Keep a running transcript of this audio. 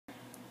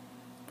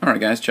Alright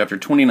guys, chapter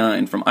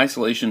 29, From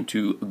Isolation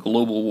to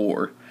Global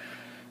War,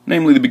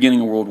 namely the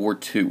beginning of World War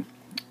II.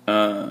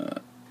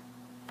 The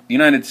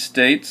United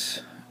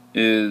States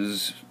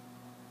is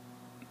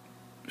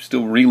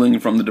still reeling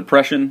from the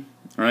Depression,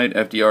 right?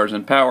 FDR's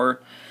in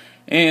power,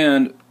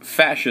 and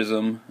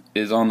fascism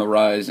is on the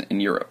rise in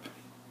Europe.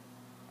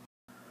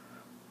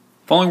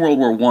 Following World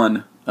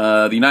War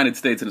I, the United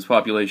States and its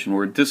population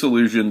were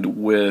disillusioned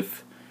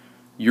with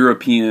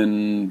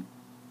European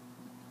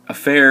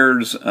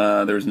affairs.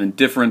 There was an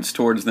indifference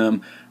towards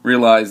them,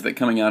 realized that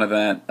coming out of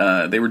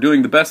that, they were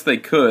doing the best they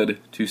could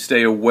to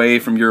stay away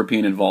from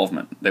European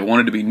involvement. They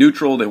wanted to be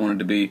neutral, they wanted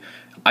to be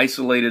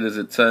isolated, as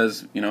it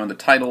says, in the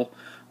title,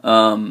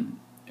 and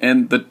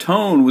the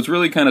tone was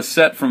really kind of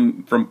set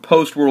from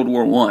post-World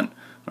War I, all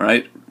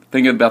right?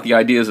 Thinking about the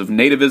ideas of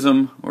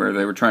nativism, where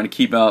they were trying to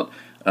keep out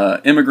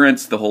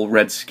immigrants, the whole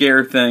Red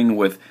Scare thing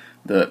with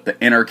the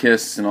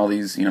anarchists and all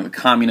these, the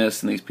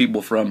communists and these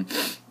people from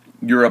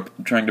Europe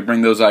trying to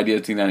bring those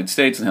ideas to the United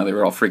States and how they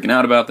were all freaking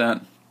out about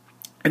that.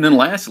 And then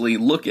lastly,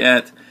 look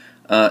at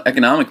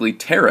economically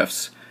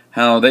tariffs,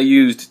 how they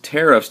used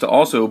tariffs to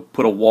also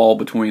put a wall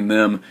between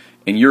them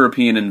and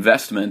European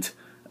investment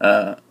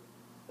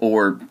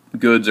or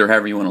goods, or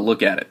however you want to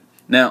look at it.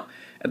 Now,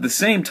 at the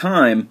same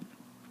time,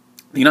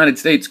 the United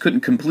States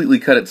couldn't completely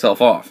cut itself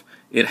off.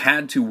 It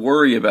had to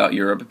worry about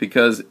Europe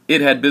because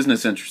it had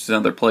business interests in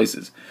other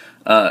places.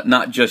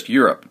 Not just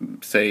Europe.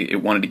 Say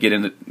it wanted to get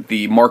into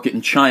the market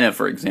in China,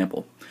 for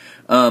example.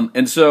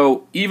 And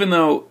so even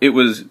though it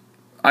was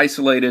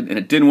isolated and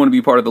it didn't want to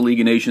be part of the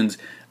League of Nations,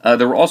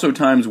 there were also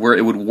times where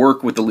it would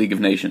work with the League of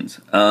Nations.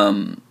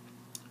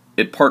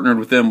 It partnered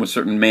with them with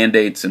certain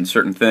mandates and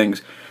certain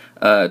things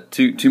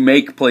to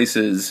make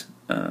places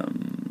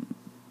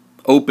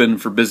open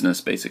for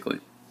business, basically.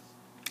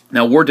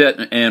 Now, war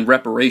debt and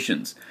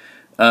reparations.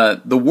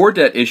 The war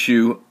debt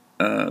issue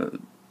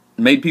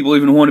made people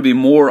even want to be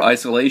more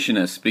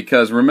isolationist,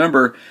 because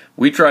remember,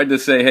 we tried to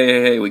say,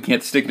 hey, we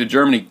can't stick to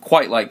Germany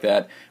quite like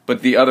that,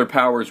 but the other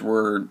powers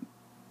were,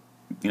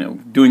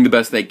 doing the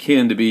best they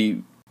can to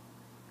be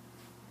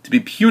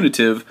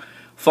punitive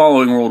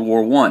following World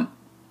War I.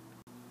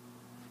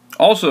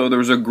 Also, there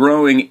was a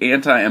growing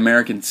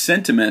anti-American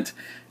sentiment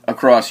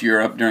across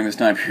Europe during this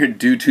time period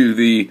due to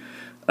the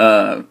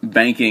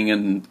banking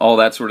and all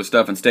that sort of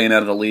stuff and staying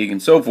out of the League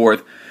and so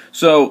forth.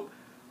 So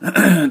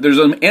there's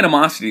an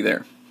animosity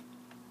there.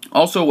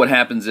 Also, what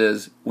happens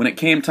is, when it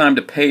came time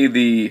to pay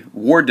the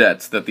war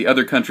debts that the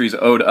other countries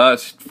owed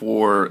us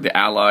for the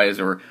Allies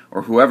or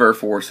whoever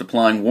for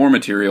supplying war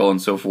material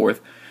and so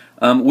forth,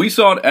 we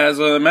saw it as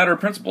a matter of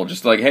principle,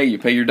 just like, hey, you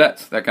pay your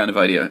debts, that kind of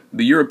idea.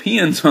 The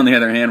Europeans, on the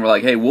other hand, were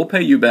like, hey, we'll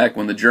pay you back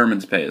when the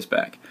Germans pay us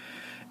back.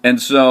 And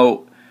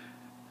so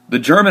the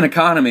German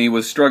economy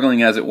was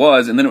struggling as it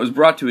was, and then it was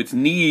brought to its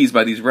knees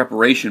by these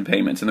reparation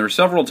payments. And there were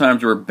several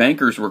times where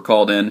bankers were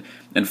called in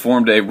and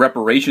formed a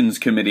reparations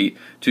committee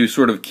to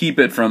sort of keep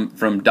it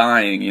from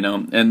dying,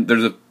 And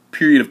there's a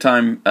period of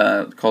time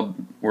called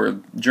where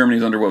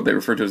Germany's under what they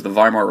refer to as the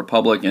Weimar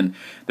Republic, and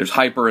there's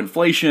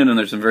hyperinflation, and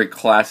there's some very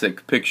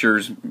classic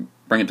pictures,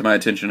 bring it to my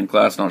attention in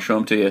class and I'll show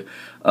them to you,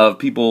 of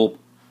people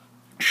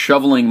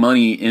shoveling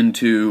money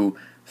into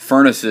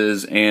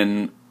furnaces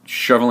and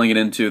shoveling it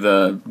into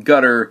the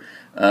gutter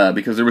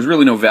because there was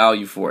really no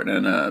value for it.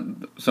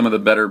 And some of the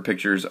better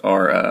pictures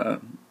are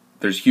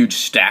there's huge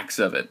stacks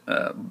of it,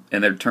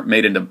 and they're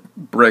made into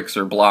bricks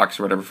or blocks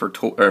or whatever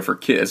for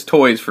kids,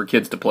 toys for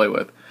kids to play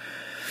with.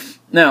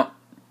 Now,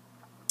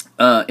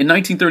 in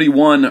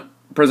 1931,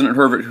 President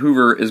Herbert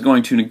Hoover is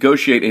going to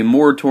negotiate a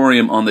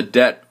moratorium on the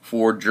debt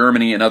for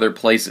Germany and other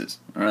places.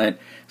 All right,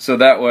 so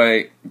that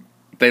way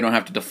they don't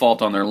have to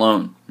default on their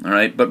loan. All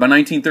right, but by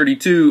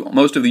 1932,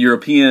 most of the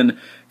European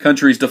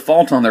countries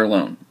default on their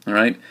loan. All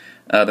right,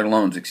 their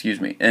loans, excuse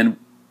me. And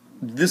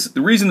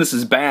the reason this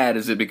is bad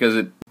is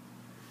because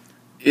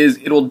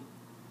it'll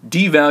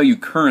devalue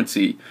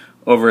currency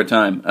over a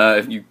time.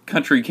 If your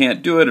country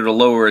can't do it, it'll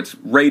lower its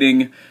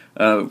rating.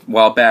 A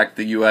while back,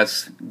 the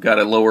U.S. got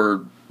a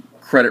lower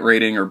credit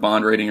rating or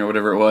bond rating or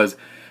whatever it was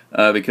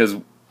because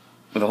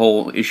of the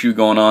whole issue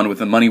going on with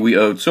the money we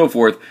owed, so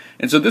forth.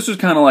 And so this was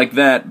kind of like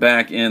that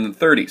back in the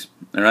 30s,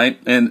 all right?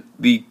 And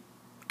the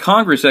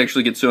Congress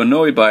actually gets so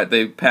annoyed by it,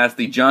 they passed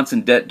the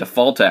Johnson Debt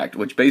Default Act,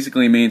 which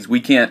basically means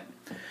we can't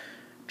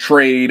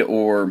trade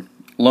or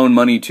loan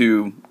money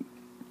to,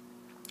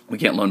 we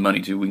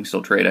can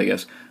still trade, I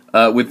guess,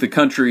 with the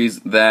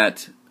countries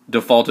that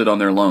defaulted on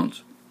their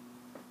loans.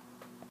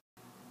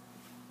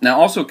 Now,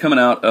 also coming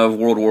out of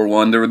World War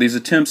I, there were these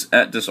attempts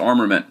at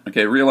disarmament.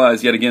 Okay,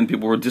 realize yet again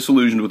people were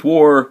disillusioned with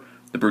war,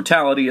 the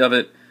brutality of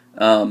it,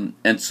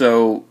 and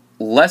so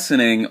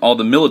lessening all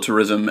the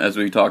militarism, as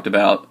we talked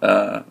about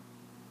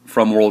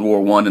from World War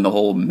I and the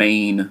whole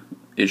Maine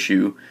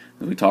issue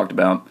that we talked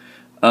about.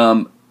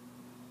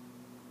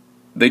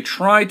 They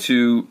try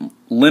to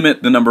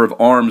limit the number of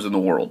arms in the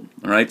world.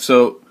 All right,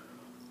 so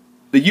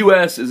the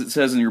U.S., as it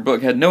says in your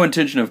book, had no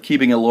intention of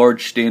keeping a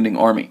large standing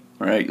army.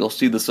 All right, you'll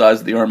see the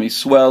size of the army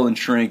swell and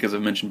shrink, as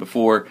I've mentioned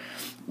before,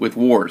 with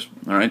wars.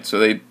 All right, so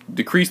they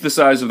decreased the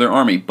size of their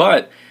army,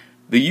 but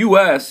the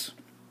U.S.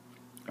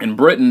 and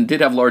Britain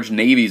did have large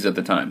navies at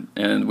the time,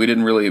 and we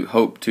didn't really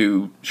hope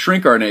to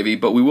shrink our navy,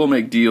 but we will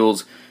make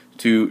deals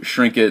to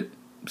shrink it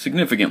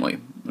significantly.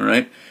 All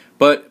right,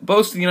 but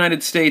both the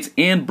United States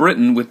and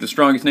Britain, with the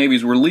strongest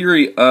navies, were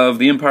leery of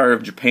the Empire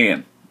of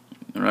Japan.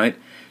 All right,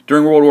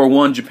 during World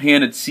War I,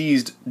 Japan had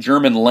seized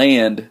German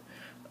land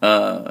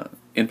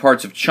in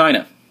parts of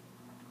China,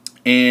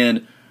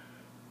 and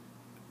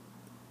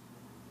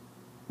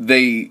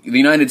the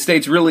United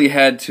States really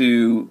had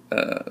to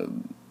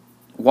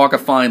walk a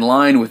fine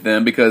line with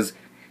them, because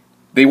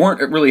they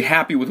weren't really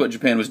happy with what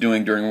Japan was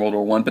doing during World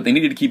War I, but they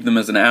needed to keep them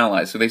as an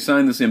ally. So they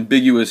signed this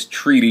ambiguous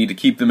treaty to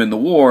keep them in the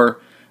war,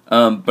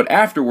 but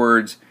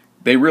afterwards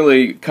they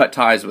really cut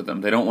ties with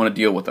them. They don't want to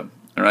deal with them.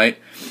 All right.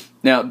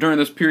 Now, during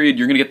this period,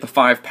 you're going to get the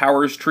Five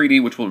Powers Treaty,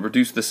 which will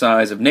reduce the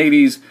size of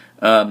navies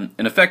and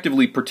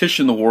effectively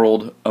partition the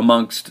world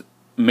amongst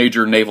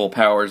major naval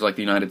powers like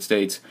the United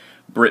States,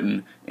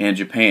 Britain, and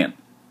Japan.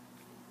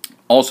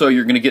 Also,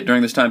 you're going to get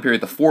during this time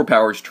period the Four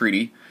Powers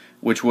Treaty,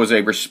 which was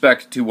a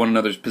respect to one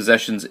another's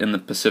possessions in the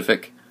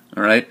Pacific.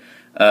 All right,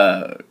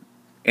 and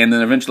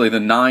then eventually the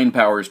Nine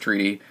Powers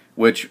Treaty,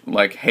 which,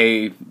 like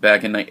Hay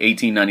back in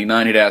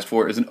 1899 had asked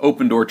for, is an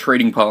open-door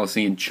trading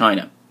policy in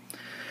China.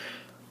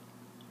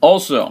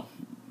 Also,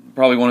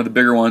 probably one of the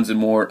bigger ones and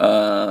more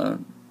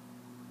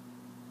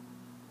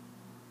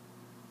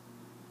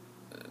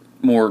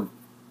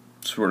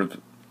sort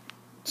of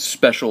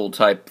special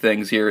type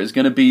things here is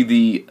going to be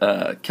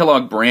the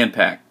Kellogg Brand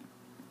Pact.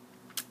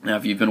 Now,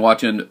 if you've been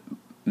watching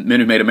Men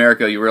Who Made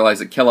America, you realize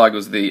that Kellogg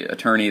was the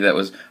attorney that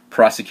was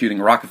prosecuting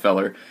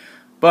Rockefeller.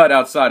 But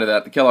outside of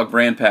that, the Kellogg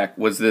Brand Pact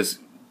was this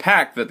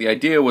pact that the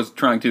idea was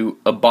trying to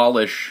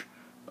abolish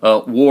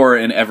war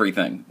and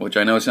everything, which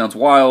I know sounds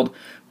wild,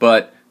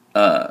 but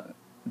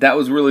that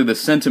was really the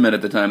sentiment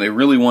at the time. They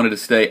really wanted to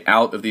stay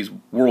out of these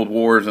world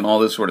wars and all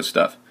this sort of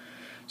stuff.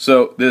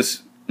 So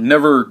this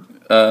never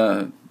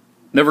go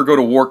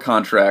to war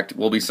contract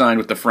will be signed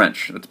with the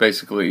French. That's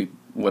basically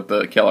what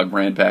the Kellogg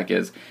Brand Pact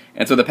is.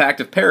 And so the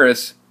Pact of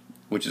Paris,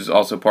 which is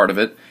also part of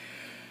it,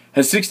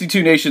 has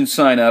 62 nations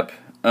sign up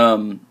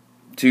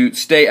to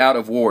stay out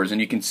of wars. And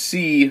you can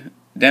see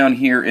down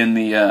here in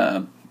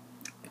the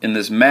in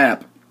this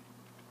map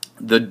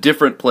the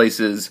different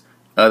places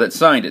that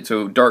signed it.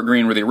 So dark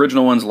green were the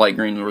original ones, light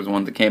green was the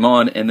one that came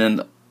on, and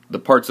then the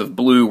parts of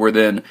blue were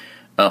then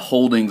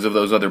holdings of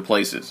those other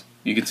places.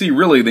 You can see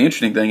really the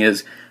interesting thing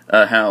is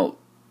how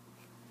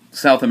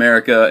South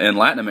America and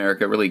Latin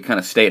America really kind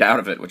of stayed out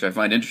of it, which I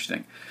find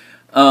interesting.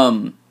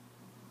 Now,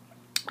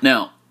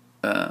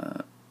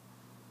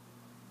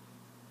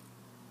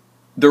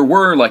 there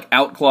were like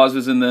out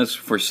clauses in this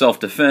for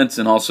self-defense,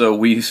 and also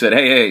we said,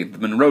 hey, the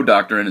Monroe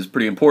Doctrine is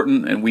pretty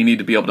important, and we need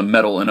to be able to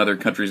meddle in other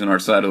countries on our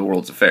side of the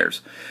world's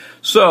affairs.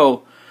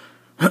 So,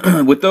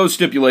 with those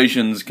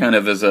stipulations kind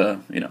of as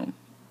a,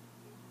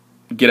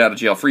 get out of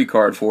jail free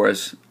card for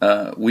us,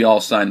 we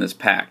all signed this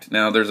pact.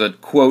 Now, there's a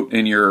quote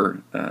in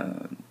your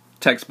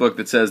textbook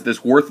that says,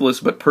 this worthless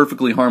but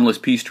perfectly harmless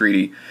peace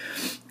treaty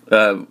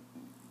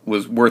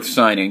was worth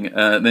signing,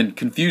 then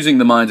confusing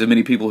the minds of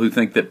many people who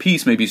think that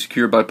peace may be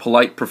secured by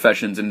polite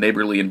professions and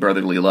neighborly and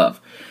brotherly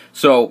love.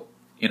 So,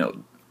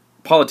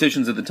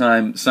 politicians at the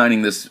time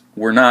signing this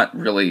were not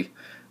really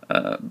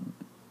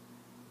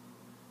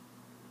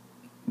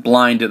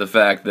blind to the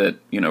fact that,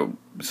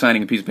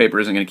 signing a piece of paper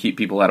isn't going to keep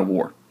people out of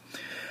war.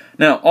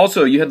 Now,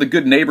 also, you had the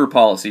good neighbor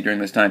policy during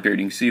this time period.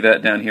 You can see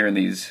that down here in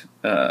these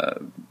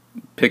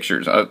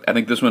pictures. I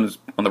think this one is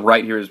on the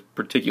right here is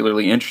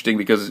particularly interesting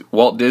because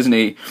Walt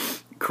Disney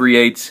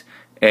creates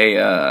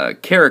a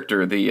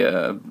character,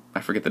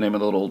 I forget the name of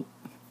the little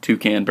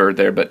toucan bird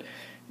there, but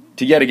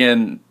to yet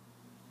again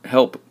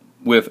help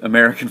with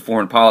American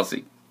foreign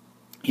policy.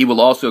 He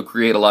will also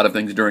create a lot of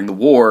things during the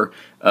war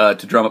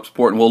to drum up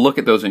support, and we'll look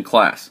at those in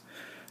class.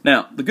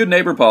 Now, the good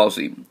neighbor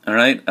policy, all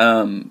right?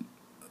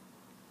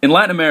 In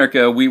Latin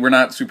America, we were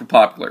not super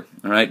popular,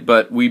 all right,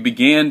 but we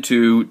began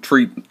to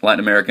treat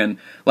Latin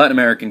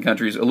American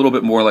countries a little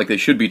bit more like they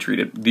should be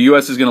treated. The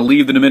U.S. is going to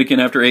leave the Dominican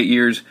after 8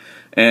 years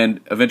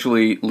and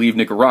eventually leave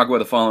Nicaragua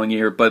the following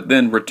year, but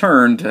then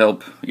return to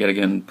help, yet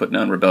again, put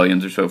down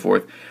rebellions or so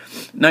forth.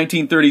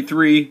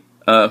 1933,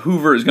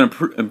 Hoover is going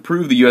to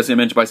improve the U.S.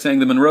 image by saying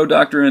the Monroe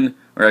Doctrine,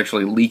 or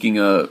actually leaking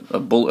a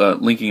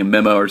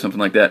memo or something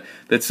like that,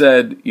 that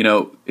said,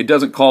 it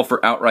doesn't call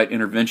for outright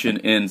intervention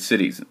in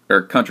cities,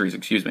 or countries,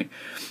 excuse me.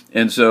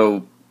 And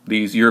so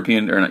these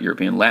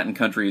Latin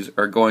countries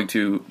are going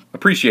to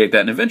appreciate that.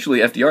 And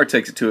eventually FDR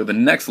takes it to the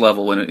next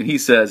level, and he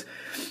says,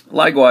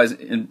 likewise,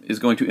 is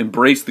going to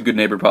embrace the good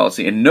neighbor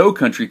policy, and no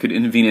country could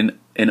intervene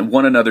in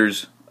one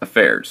another's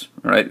affairs,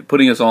 all right,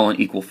 putting us all on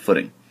equal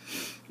footing.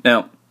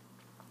 Now,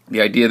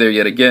 the idea there,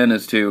 yet again,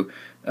 is to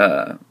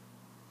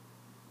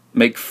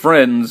make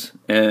friends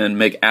and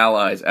make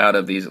allies out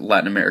of these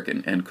Latin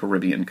American and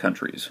Caribbean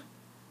countries.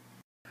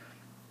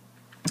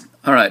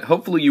 All right,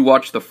 hopefully you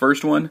watched the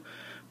first one,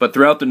 but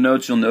throughout the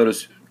notes you'll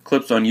notice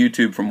clips on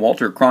YouTube from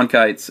Walter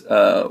Cronkite's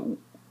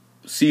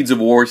Seeds of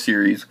War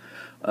series,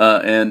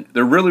 and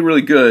they're really,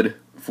 really good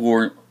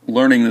for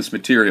learning this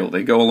material.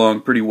 They go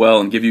along pretty well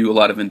and give you a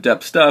lot of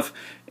in-depth stuff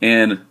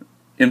and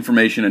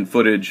information and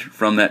footage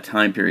from that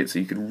time period, so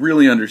you can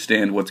really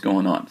understand what's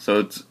going on.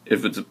 So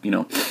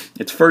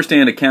it's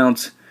first-hand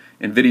accounts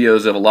and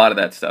videos of a lot of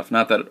that stuff.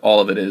 Not that all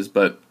of it is,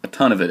 but a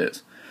ton of it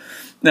is.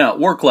 Now,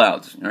 war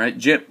clouds. All right,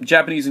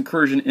 Japanese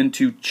incursion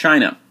into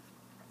China.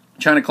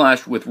 China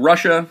clashed with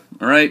Russia.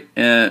 All right,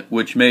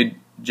 which made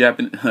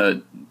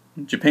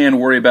Japan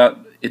worry about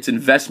its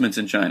investments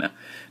in China,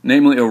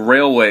 namely a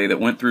railway that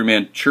went through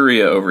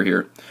Manchuria over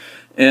here.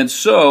 And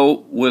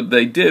so what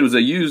they did was they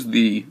used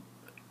the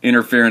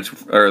interference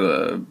or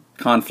the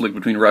conflict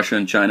between Russia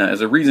and China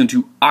as a reason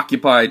to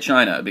occupy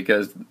China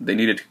because they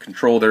needed to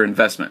control their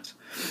investments.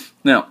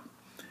 Now,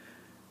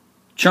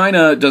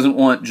 China doesn't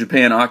want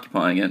Japan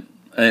occupying it,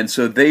 and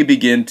so they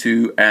begin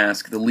to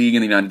ask the League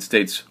in the United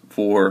States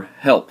for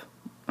help.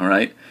 All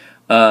right,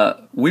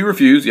 we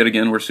refuse. Yet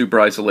again, we're super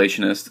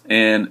isolationist,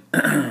 and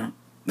the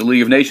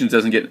League of Nations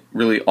doesn't get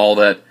really all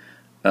that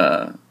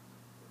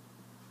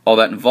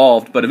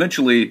involved. But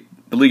eventually,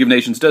 the League of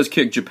Nations does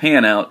kick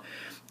Japan out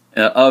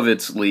of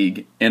its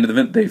league, and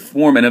they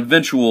form an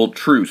eventual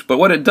truce. But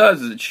what it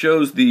does is it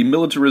shows the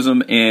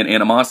militarism and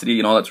animosity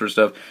and all that sort of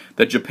stuff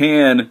that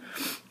Japan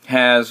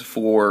has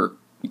for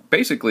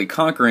basically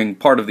conquering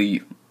part of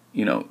the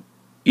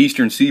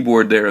eastern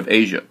seaboard there of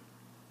Asia.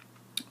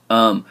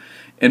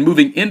 And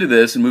moving into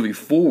this and moving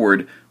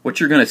forward,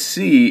 what you're going to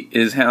see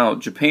is how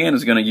Japan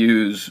is going to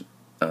use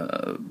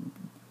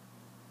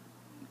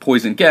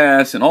poison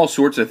gas and all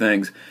sorts of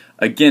things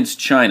against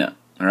China.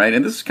 All right,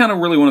 and this is kind of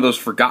really one of those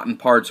forgotten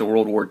parts of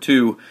World War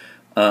II,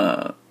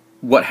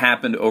 what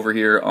happened over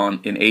here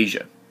in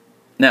Asia.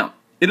 Now,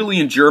 Italy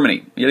and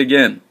Germany, yet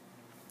again,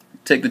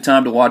 take the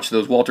time to watch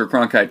those Walter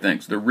Cronkite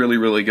things. They're really,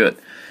 really good.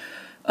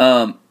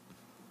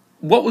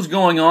 What was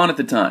going on at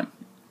the time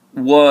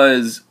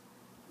was,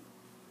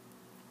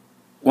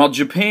 while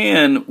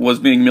Japan was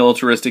being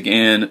militaristic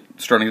and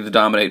starting to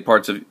dominate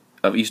parts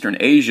of Eastern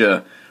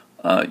Asia,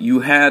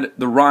 you had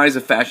the rise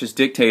of fascist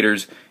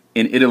dictators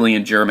in Italy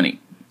and Germany.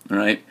 All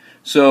right,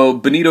 so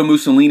Benito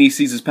Mussolini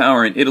seizes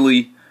power in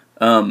Italy,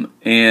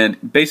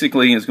 and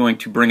basically is going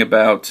to bring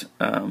about,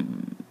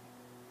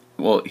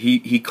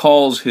 he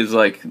calls his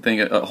thing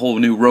a whole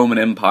new Roman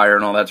Empire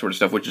and all that sort of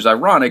stuff, which is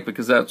ironic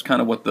because that's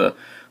kind of what the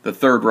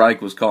Third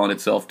Reich was calling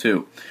itself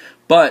too.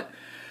 But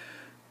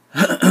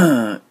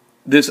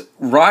this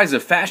rise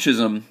of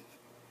fascism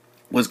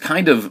was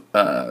kind of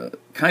a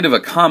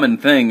common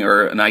thing,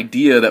 or an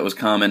idea that was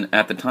common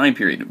at the time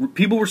period.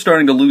 People were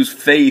starting to lose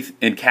faith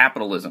in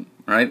capitalism,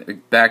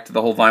 right? Back to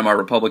the whole Weimar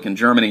Republic in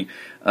Germany.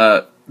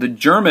 The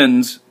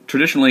Germans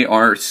traditionally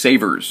are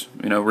savers,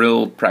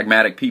 real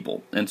pragmatic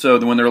people. And so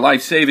when their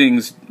life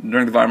savings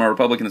during the Weimar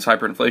Republic and this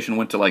hyperinflation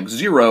went to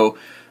zero,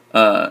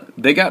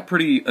 they got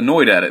pretty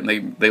annoyed at it,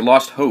 and they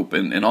lost hope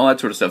and all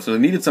that sort of stuff. So they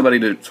needed somebody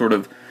to sort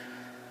of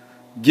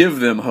give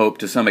them hope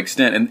to some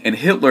extent, and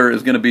Hitler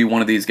is going to be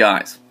one of these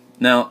guys.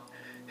 Now,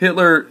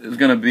 Hitler is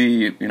going to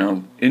be,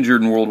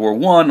 injured in World War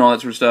I and all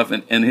that sort of stuff,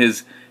 and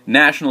his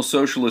National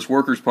Socialist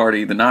Workers'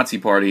 Party, the Nazi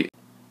Party,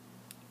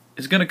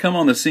 is going to come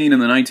on the scene in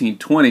the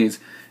 1920s,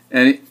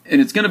 and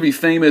it's going to be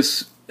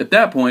famous at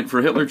that point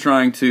for Hitler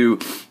trying to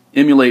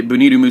emulate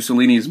Benito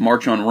Mussolini's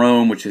March on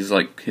Rome, which is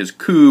his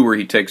coup where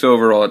he takes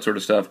over, all that sort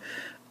of stuff,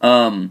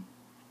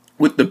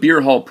 with the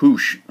Beer Hall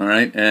Putsch, all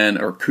right,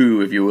 or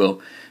coup, if you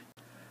will,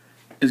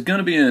 is going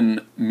to be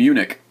in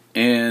Munich,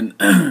 and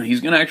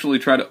he's going to actually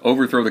try to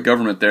overthrow the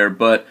government there,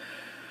 but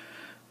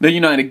they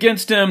unite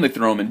against him, they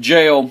throw him in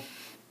jail.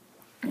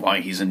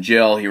 While he's in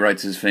jail, he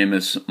writes his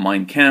famous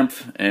Mein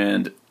Kampf,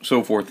 and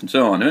so forth and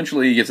so on.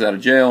 Eventually, he gets out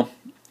of jail,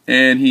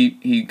 and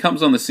he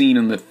comes on the scene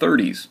in the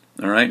 30s,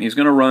 all right? And he's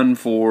going to run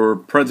for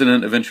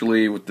president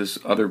eventually with this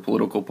other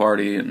political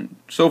party, and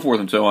so forth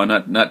and so on.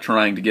 Not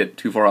trying to get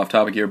too far off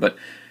topic here, but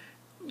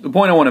the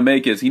point I want to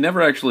make is he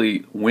never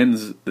actually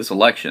wins this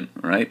election,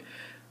 right?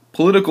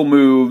 Political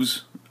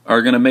moves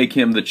are going to make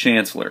him the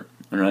chancellor,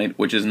 all right,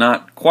 which is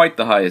not quite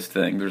the highest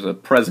thing. There's a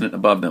president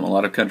above them. A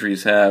lot of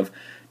countries have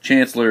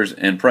chancellors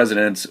and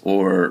presidents,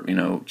 or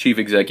chief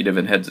executive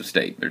and heads of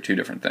state. They're two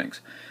different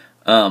things.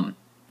 And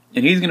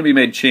he's going to be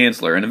made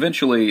chancellor, and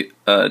eventually,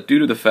 due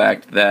to the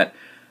fact that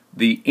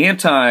the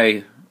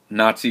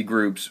anti-Nazi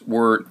groups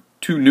were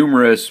too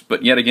numerous,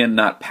 but yet again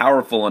not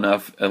powerful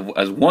enough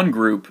as one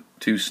group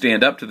to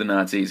stand up to the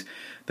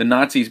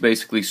Nazis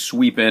basically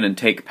sweep in and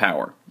take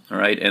power. All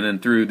right, and then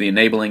through the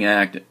Enabling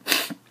Act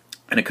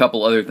and a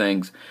couple other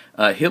things,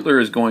 Hitler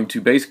is going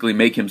to basically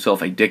make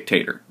himself a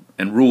dictator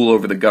and rule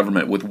over the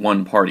government with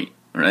one party.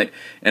 All right,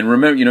 and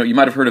remember, you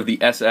might have heard of the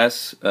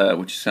SS,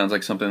 which sounds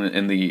like something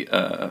in the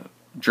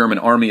German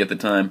army at the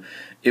time.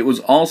 It was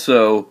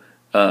also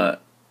a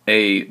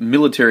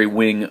military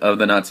wing of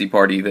the Nazi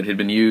Party that had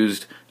been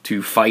used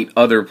to fight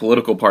other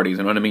political parties.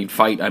 And when I mean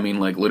fight, I mean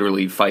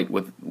literally fight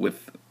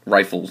with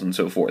rifles and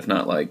so forth,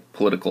 not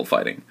political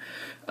fighting.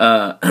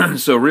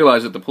 So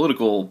realize that the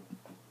political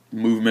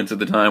movements at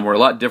the time were a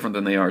lot different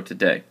than they are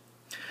today.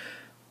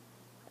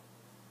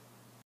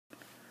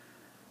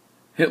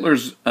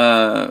 Hitler's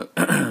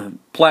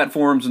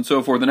platforms and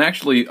so forth, and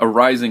actually a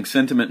rising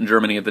sentiment in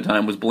Germany at the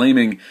time was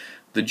blaming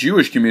the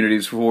Jewish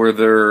communities for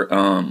their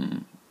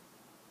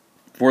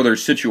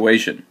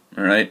situation.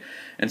 All right,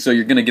 and so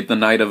you're going to get the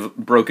night of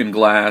broken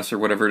glass or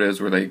whatever it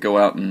is, where they go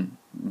out and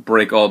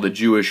break all the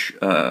Jewish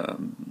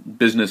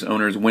business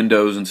owners'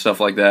 windows and stuff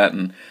like that,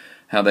 and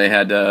how they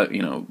had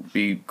to,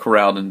 be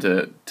corralled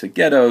into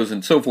ghettos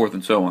and so forth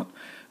and so on.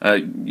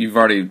 You've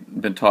already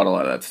been taught a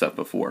lot of that stuff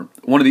before.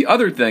 One of the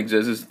other things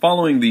is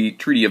following the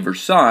Treaty of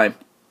Versailles,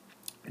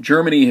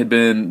 Germany had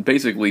been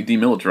basically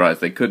demilitarized.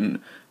 They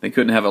couldn't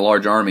have a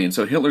large army, and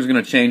so Hitler's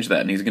going to change that,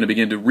 and he's going to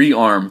begin to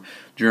rearm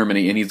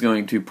Germany, and he's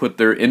going to put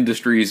their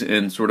industries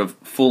in sort of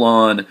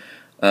full-on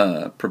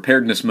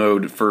preparedness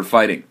mode for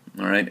fighting.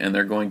 All right, and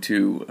they're going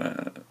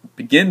to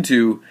begin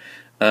to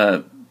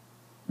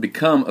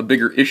become a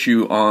bigger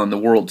issue on the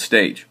world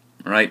stage.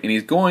 All right, and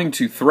he's going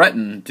to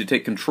threaten to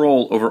take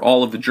control over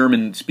all of the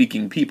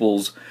German-speaking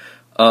peoples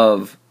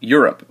of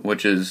Europe,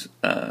 which is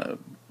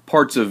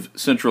parts of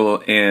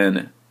Central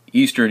and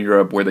Eastern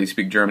Europe where they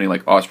speak Germany,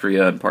 like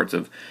Austria and parts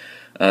of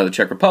the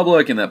Czech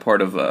Republic and that part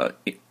of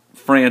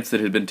France that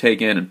had been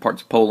taken, and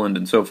parts of Poland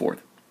and so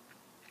forth.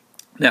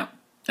 Now,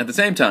 at the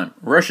same time,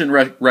 Russian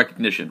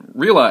recognition.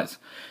 Realize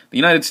the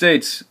United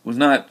States was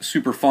not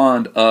super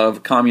fond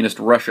of communist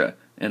Russia,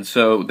 and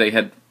so they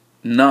had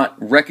not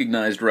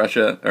recognized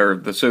Russia or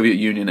the Soviet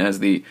Union as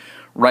the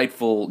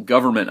rightful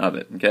government of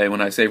it. Okay,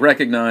 when I say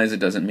recognize, it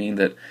doesn't mean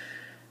that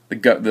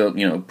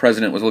the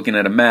president was looking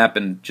at a map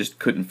and just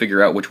couldn't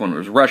figure out which one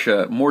was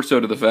Russia. More so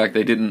to the fact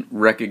they didn't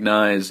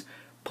recognize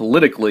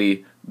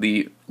politically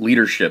the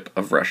leadership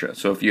of Russia.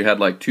 So if you had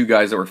like two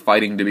guys that were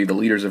fighting to be the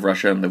leaders of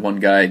Russia, and the one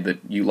guy that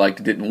you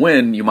liked didn't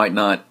win, you might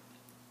not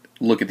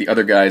look at the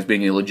other guy as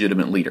being a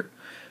legitimate leader.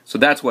 So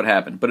that's what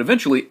happened. But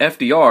eventually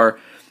FDR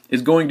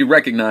is going to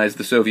recognize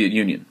the Soviet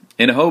Union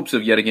in hopes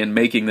of yet again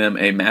making them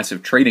a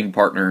massive trading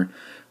partner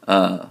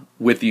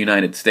with the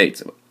United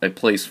States, a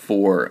place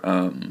for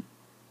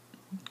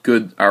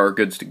our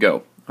goods to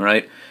go. All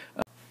right.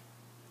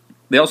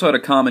 They also had a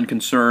common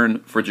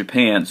concern for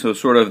Japan, so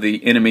sort of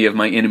the enemy of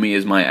my enemy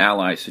is my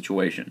ally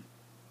situation.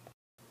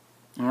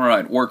 All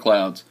right, war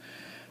clouds.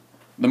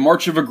 The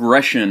March of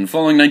Aggression.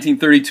 Following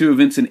 1932,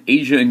 events in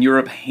Asia and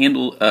Europe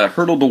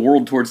hurtled the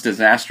world towards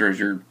disaster, as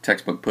your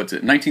textbook puts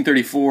it. In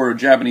 1934,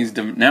 Japanese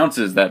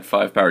denounces that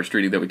five powers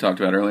treaty that we talked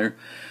about earlier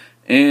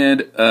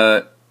and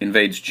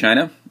invades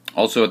China.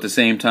 Also at the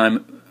same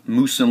time,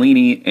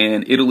 Mussolini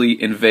and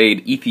Italy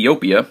invade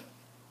Ethiopia.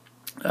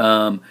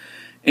 And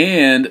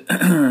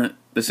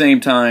the same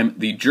time,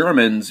 the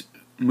Germans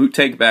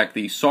take back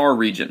the Saar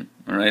region.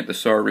 All right, the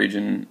Saar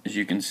region, as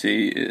you can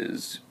see,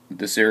 is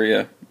this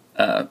area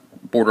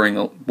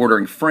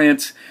bordering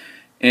France,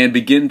 and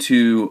begin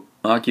to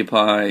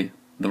occupy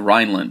the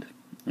Rhineland.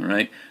 All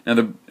right. Now,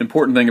 the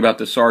important thing about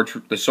the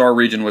Saar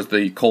region was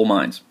the coal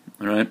mines.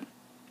 All right.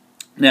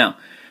 Now,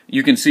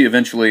 you can see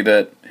eventually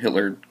that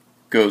Hitler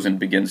goes and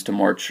begins to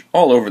march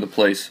all over the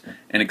place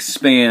and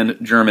expand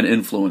German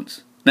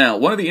influence. Now,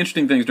 one of the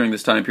interesting things during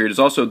this time period is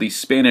also the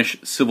Spanish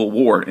Civil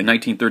War in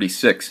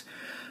 1936.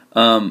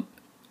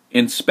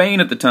 In Spain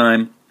at the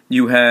time,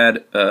 you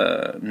had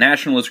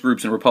nationalist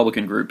groups and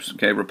Republican groups.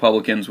 Okay,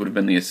 Republicans would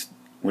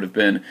have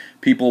been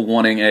people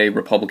wanting a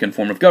Republican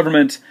form of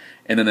government,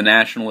 and then the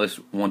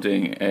nationalists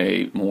wanting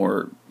a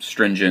more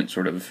stringent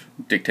sort of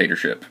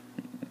dictatorship,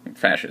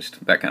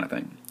 fascist, that kind of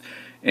thing.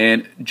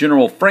 And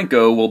General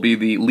Franco will be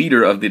the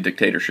leader of the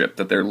dictatorship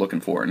that they're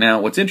looking for.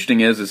 Now, what's interesting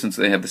is since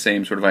they have the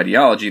same sort of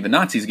ideology, the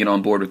Nazis get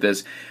on board with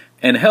this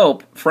and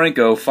help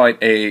Franco fight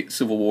a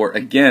civil war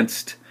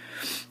against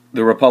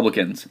the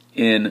Republicans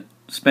in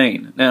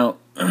Spain. Now,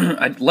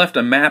 I left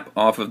a map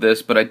off of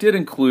this, but I did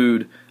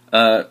include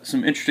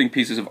some interesting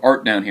pieces of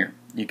art down here.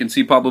 You can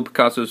see Pablo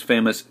Picasso's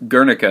famous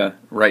Guernica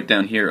right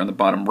down here on the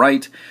bottom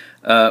right,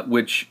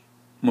 which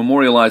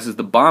memorializes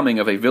the bombing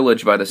of a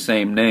village by the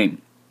same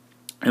name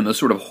and the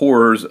sort of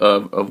horrors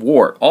of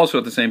war. Also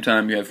at the same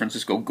time, you have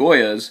Francisco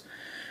Goya's,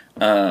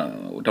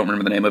 don't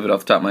remember the name of it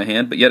off the top of my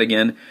head, but yet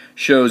again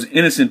shows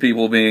innocent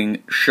people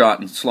being shot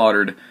and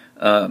slaughtered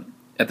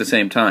at the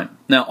same time.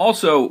 Now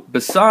also,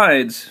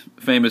 besides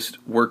famous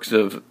works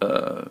of,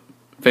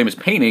 famous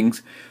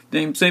paintings,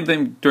 the same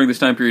thing during this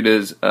time period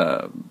is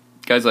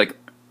guys like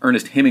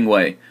Ernest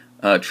Hemingway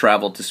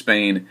traveled to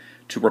Spain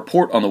to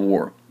report on the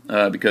war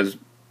because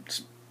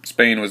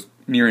Spain was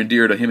near and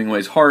dear to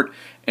Hemingway's heart,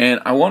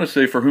 and I want to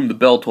say For Whom the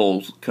Bell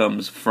Tolls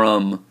comes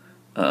from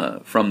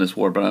this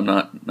war, but I'm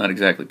not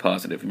exactly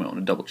positive. You might want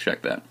to double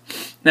check that.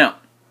 Now,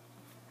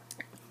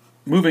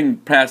 moving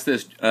past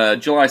this,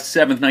 July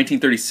 7th,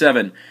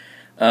 1937,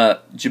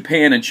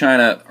 Japan and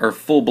China are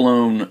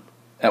full-blown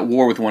at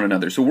war with one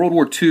another. So World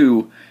War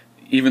II,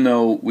 even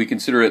though we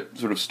consider it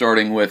sort of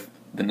starting with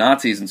the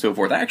Nazis and so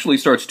forth, actually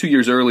starts 2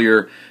 years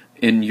earlier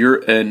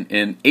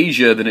in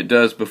Asia than it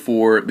does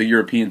before the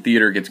European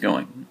theater gets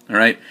going. All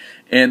right,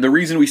 and the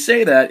reason we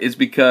say that is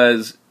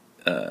because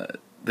the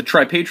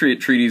Tripatriot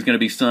Treaty is going to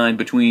be signed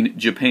between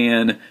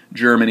Japan,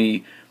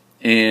 Germany,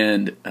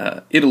 and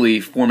Italy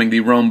forming the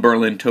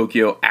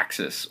Rome-Berlin-Tokyo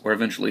axis, or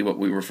eventually what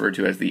we refer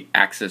to as the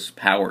Axis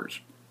powers.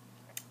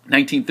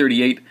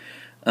 1938,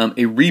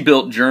 a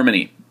rebuilt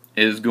Germany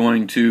is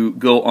going to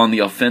go on the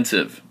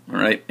offensive, all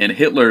right, and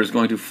Hitler is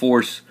going to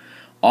force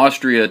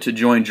Austria to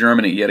join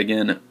Germany. Yet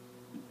again,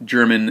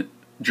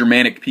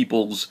 Germanic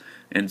peoples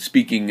and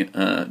speaking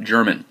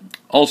German.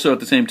 Also, at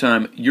the same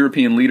time,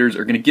 European leaders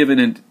are going to give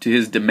in to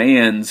his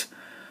demands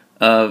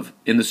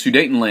in the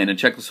Sudetenland in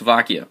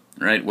Czechoslovakia,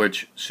 right,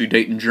 which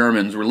Sudeten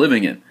Germans were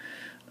living in.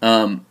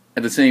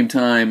 At the same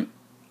time,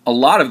 a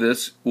lot of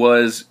this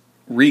was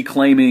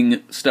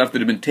reclaiming stuff that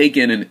had been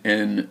taken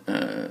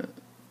and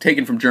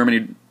taken from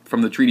Germany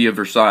from the Treaty of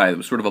Versailles. It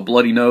was sort of a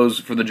bloody nose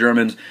for the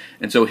Germans,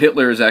 and so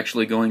Hitler is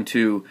actually going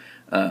to,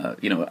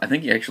 I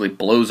think he actually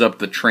blows up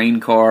the train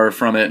car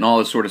from it and all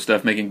this sort of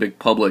stuff, making big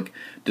public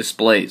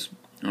displays.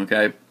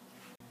 Okay,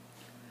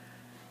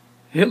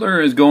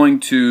 Hitler is going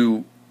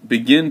to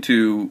begin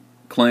to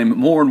claim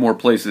more and more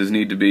places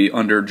need to be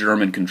under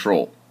German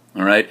control.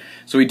 All right,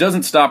 so he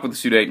doesn't stop with the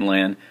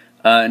Sudetenland.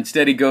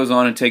 Instead, he goes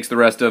on and takes the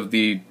rest of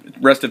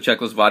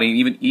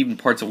Czechoslovakia and even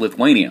parts of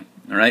Lithuania.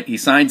 All right, he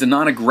signs a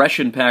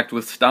non-aggression pact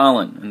with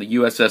Stalin and the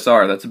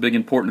USSR. That's a big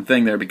important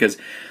thing there because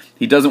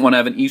he doesn't want to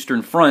have an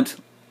Eastern Front,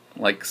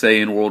 like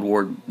say in World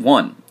War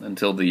I,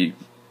 until the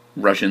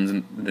Russians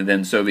and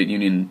then Soviet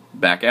Union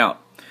back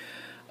out.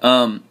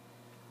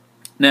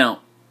 Now,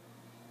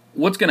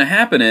 what's going to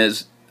happen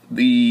is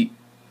the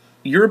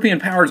European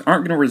powers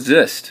aren't going to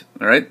resist.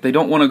 All right, they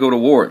don't want to go to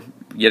war.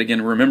 Yet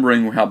again,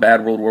 remembering how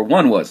bad World War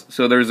I was.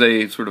 So there's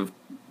a sort of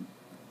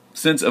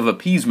sense of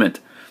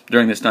appeasement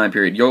during this time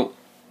period.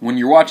 When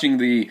you're watching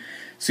the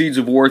Seeds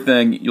of War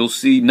thing, you'll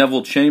see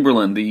Neville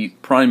Chamberlain, the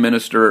Prime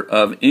Minister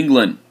of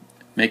England,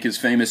 make his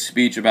famous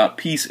speech about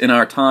peace in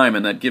our time,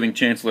 and that giving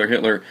Chancellor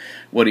Hitler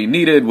what he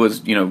needed was,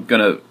 going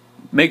to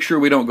make sure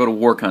we don't go to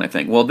war kind of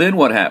thing. Well, then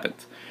what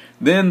happens?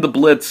 Then the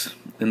Blitz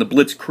and the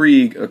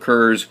Blitzkrieg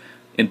occurs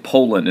in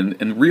Poland,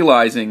 and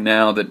realizing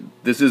now that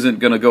this isn't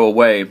going to go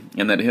away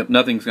and that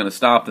nothing's going to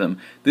stop them,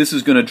 this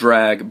is going to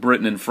drag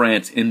Britain and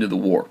France into the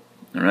war.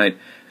 All right.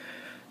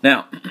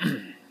 Now,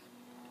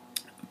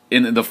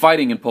 the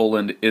fighting in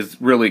Poland is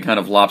really kind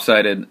of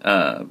lopsided.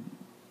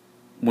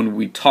 When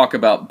we talk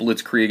about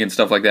Blitzkrieg and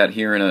stuff like that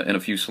here in a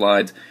few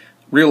slides,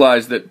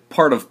 realize that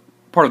part of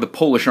the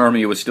Polish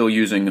army was still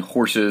using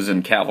horses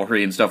and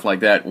cavalry and stuff like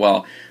that,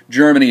 while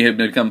Germany had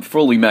become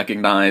fully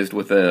mechanized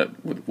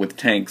with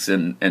tanks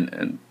and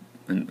an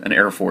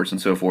air force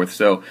and so forth.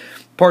 So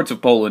parts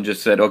of Poland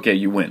just said, okay,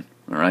 you win.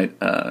 All right.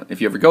 If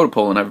you ever go to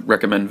Poland, I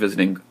recommend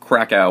visiting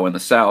Krakow in the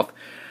south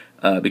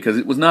because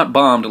it was not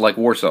bombed like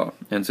Warsaw,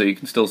 and so you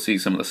can still see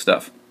some of the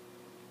stuff.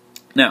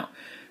 Now,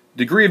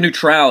 degree of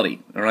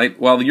neutrality, all right?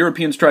 While the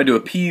Europeans tried to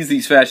appease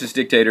these fascist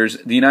dictators,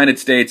 the United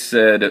States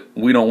said,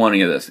 we don't want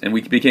any of this, and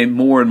we became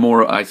more and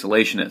more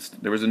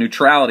isolationist. There was a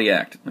Neutrality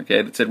Act,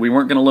 okay, that said we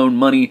weren't going to loan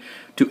money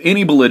to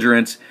any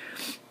belligerents,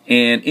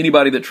 and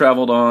anybody that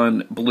traveled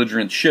on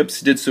belligerent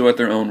ships did so at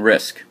their own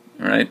risk,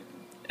 all right?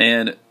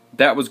 And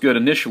that was good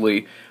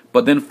initially,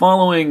 but then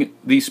following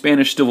the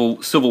Spanish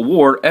Civil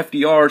War,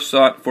 FDR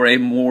sought for a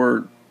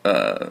more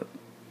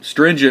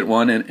stringent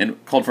one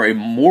and called for a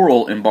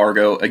moral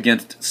embargo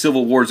against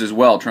civil wars as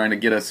well, trying to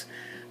get us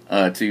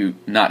to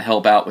not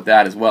help out with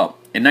that as well.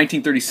 In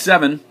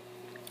 1937,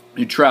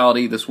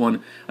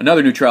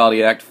 another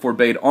Neutrality Act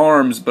forbade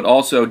arms, but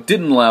also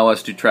didn't allow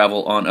us to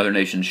travel on other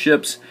nations'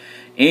 ships,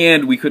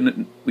 and we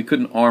couldn't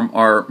arm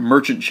our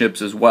merchant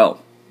ships as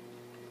well.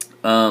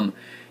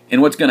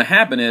 And what's going to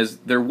happen is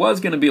there was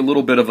going to be a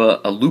little bit of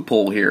a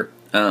loophole here,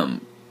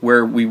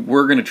 where we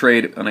were going to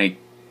trade on a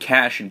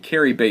cash and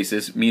carry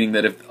basis, meaning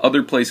that if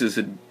other places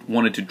had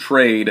wanted to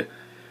trade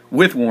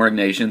with warring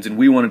nations and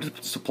we wanted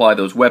to supply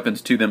those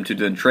weapons to them to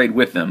then trade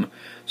with them.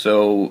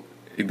 So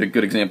the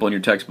good example in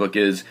your textbook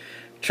is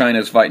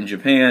China's fighting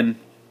Japan,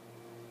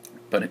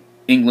 but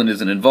England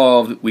isn't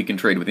involved, we can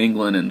trade with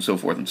England and so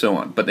forth and so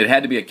on. But it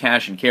had to be a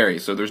cash and carry,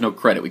 so there's no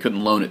credit. We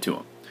couldn't loan it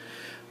to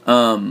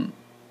them.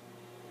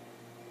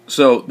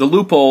 So the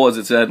loophole, as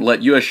it said,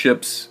 let U.S.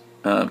 ships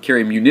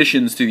carry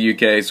munitions to the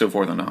UK, so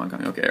forth, and Hong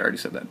Kong. Okay, I already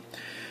said that.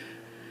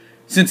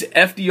 Since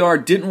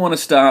FDR didn't want to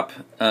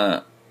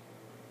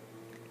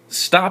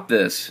stop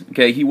this,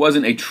 okay, he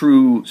wasn't a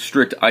true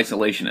strict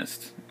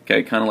isolationist,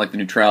 okay, kind of like the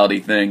neutrality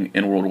thing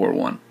in World War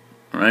I.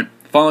 All right.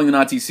 Following the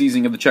Nazi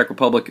seizing of the Czech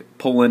Republic,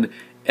 Poland,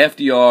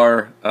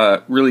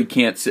 FDR really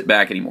can't sit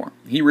back anymore.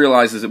 He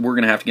realizes that we're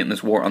going to have to get in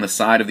this war on the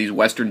side of these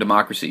Western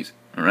democracies.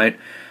 All right.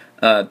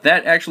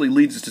 That actually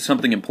leads us to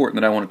something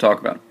important that I want to talk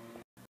about.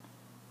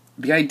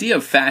 The idea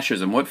of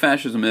fascism, what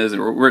fascism is,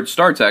 or where it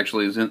starts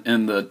actually, is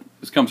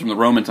this comes from the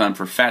Roman time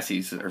for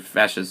fasces, or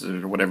fascists,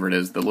 or whatever it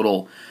is, the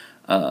little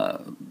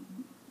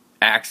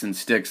axe and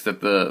sticks that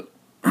the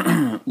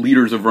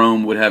leaders of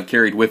Rome would have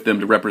carried with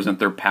them to represent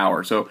their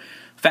power. So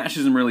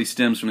fascism really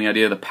stems from the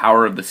idea of the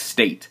power of the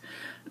state.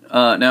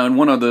 Now, in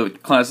one of the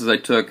classes I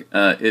took,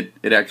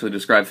 it actually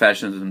described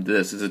fascism as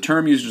this. It's a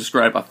term used to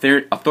describe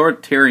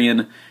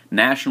authoritarian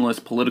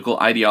nationalist political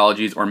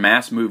ideologies or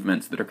mass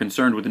movements that are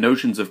concerned with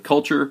notions of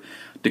culture,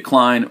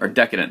 decline, or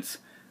decadence.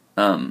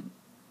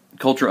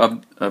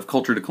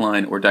 Culture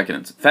decline or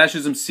decadence.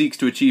 Fascism seeks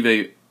to achieve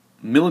a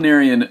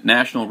millenarian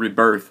national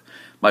rebirth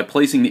by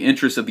placing the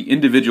interests of the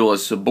individual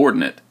as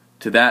subordinate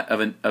to that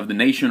of the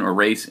nation or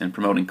race, and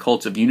promoting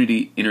cults of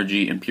unity,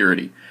 energy, and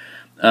purity.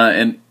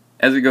 And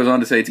as it goes on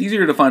to say, it's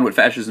easier to find what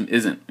fascism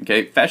isn't.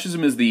 Okay,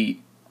 fascism is the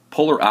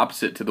polar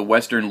opposite to the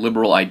Western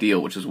liberal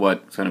ideal, which is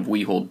what kind of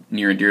we hold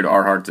near and dear to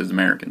our hearts as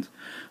Americans.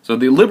 So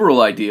the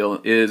liberal ideal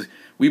is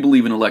we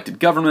believe in elected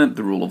government,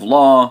 the rule of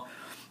law,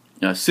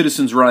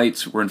 citizens'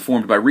 rights, we're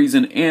informed by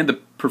reason, and the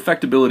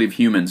perfectibility of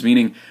humans,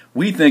 meaning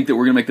we think that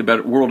we're going to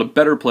make the world a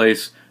better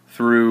place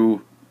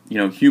through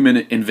human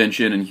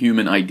invention and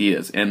human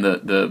ideas and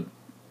the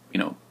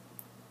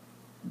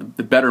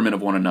betterment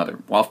of one another.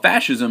 While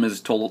fascism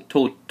is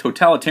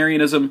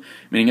totalitarianism,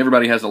 meaning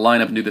everybody has to line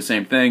up and do the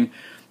same thing.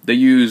 They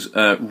use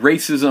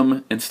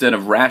racism instead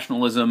of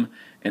rationalism,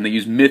 and they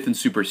use myth and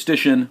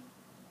superstition,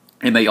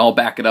 and they all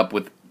back it up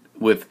with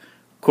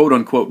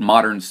quote-unquote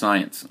modern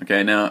science.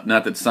 Okay, now,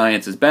 not that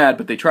science is bad,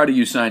 but they try to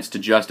use science to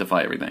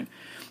justify everything.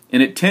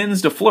 And it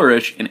tends to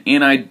flourish in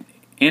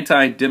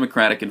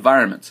anti-democratic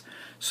environments.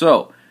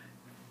 So,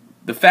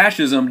 the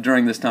fascism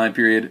during this time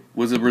period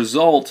was a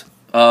result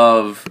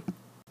of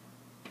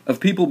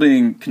people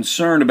being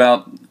concerned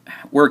about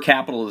where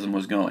capitalism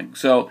was going.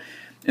 So,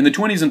 in the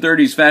 20s and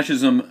 30s,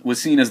 fascism was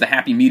seen as the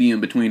happy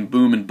medium between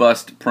boom and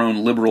bust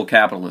prone liberal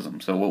capitalism,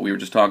 so what we were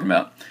just talking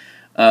about,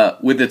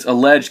 with its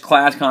alleged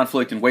class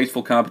conflict and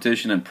wasteful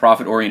competition and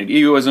profit-oriented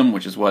egoism,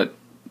 which is what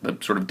the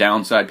sort of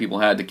downside people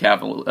had to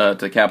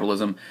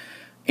capitalism,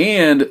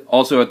 and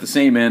also at the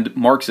same end,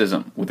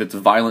 Marxism, with its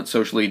violent,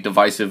 socially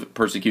divisive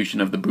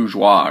persecution of the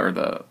bourgeois, or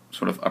the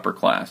sort of upper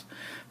class.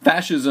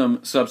 Fascism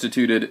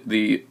substituted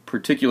the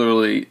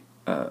particularly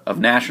of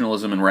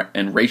nationalism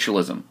and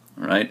racialism,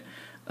 right?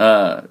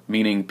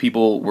 Meaning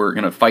people were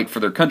going to fight for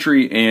their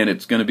country, and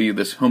it's going to be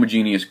this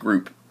homogeneous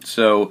group.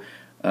 So,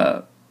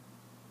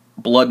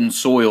 blood and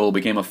soil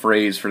became a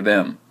phrase for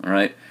them. All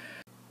right.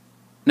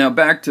 Now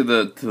back to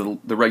the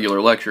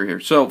regular lecture here.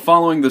 So,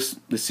 following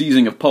the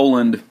seizing of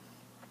Poland,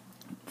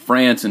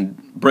 France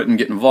and Britain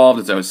get involved,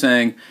 as I was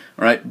saying.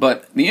 All right.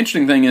 But the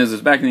interesting thing is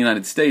back in the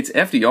United States,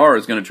 FDR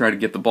is going to try to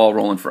get the ball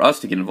rolling for us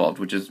to get involved,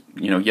 which is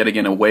yet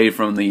again away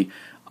from the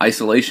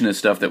isolationist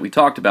stuff that we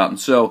talked about, and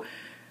so.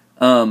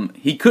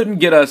 He couldn't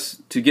get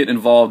us to get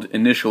involved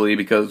initially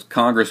because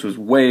Congress was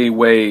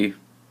way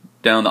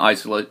down the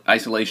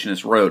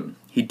isolationist road.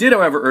 He did,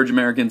 however, urge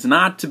Americans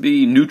not to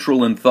be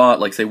neutral in thought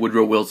like, say,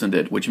 Woodrow Wilson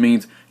did, which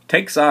means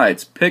take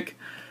sides, pick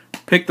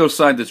those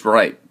sides that's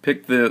right,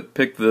 pick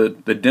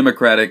the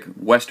democratic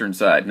Western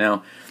side.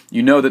 Now,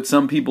 that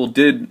some people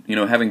did,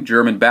 having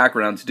German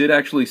backgrounds, did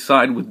actually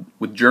side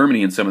with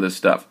Germany in some of this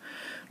stuff.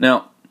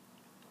 Now,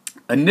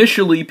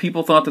 initially,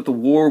 people thought that the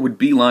war would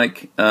be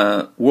like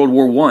World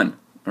War I,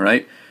 all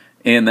right,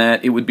 and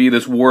that it would be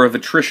this war of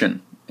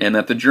attrition, and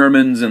that the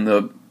Germans and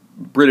the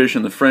British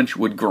and the French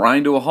would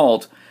grind to a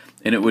halt,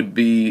 and it would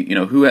be,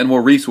 who had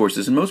more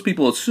resources. And most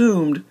people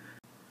assumed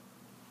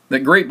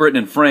that Great Britain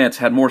and France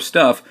had more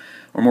stuff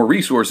or more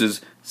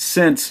resources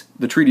since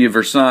the Treaty of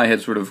Versailles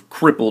had sort of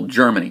crippled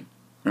Germany,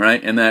 all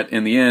right, and that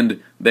in the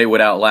end they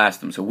would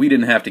outlast them, so we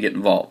didn't have to get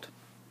involved.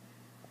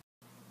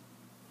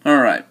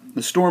 All right.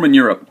 The storm in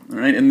Europe. All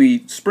right, in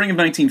the spring of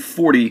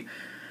 1940,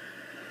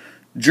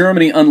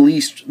 Germany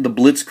unleashed the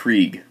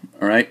Blitzkrieg.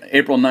 All right,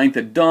 April 9th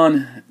at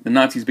dawn, the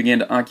Nazis began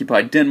to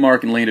occupy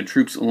Denmark and landed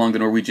troops along the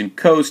Norwegian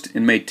coast.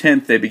 And May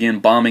 10th, they began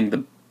bombing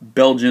the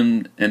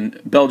Belgium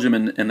and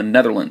the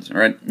Netherlands. All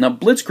right, now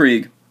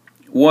Blitzkrieg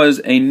was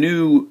a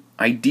new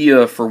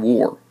idea for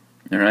war.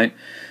 All right,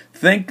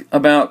 think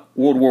about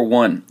World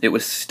War I. It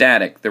was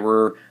static. There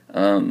were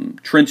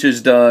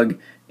trenches dug,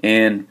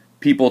 and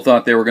people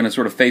thought they were going to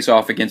sort of face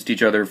off against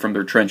each other from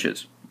their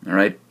trenches. All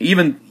right.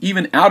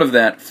 Even out of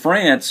that,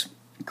 France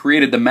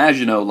created the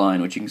Maginot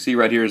Line, which you can see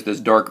right here is this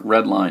dark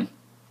red line.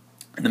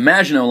 And the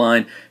Maginot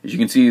Line, as you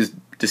can see, is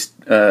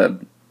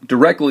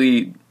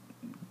directly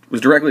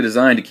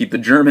designed to keep the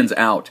Germans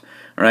out.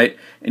 All right.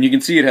 And you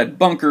can see it had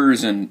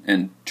bunkers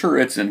and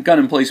turrets and gun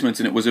emplacements,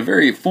 and it was a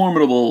very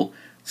formidable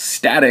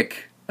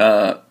static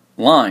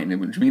line,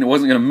 which means it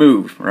wasn't going to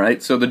move.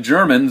 Right. So the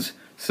Germans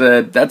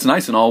said, that's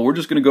nice and all, we're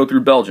just going to go through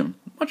Belgium.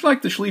 Much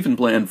like the Schlieffen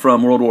Plan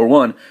from World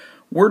War I,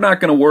 we're not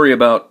going to worry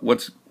about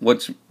what's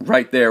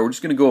right there, we're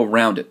just going to go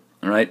around it,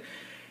 all right?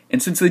 And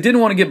since they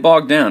didn't want to get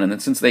bogged down, and then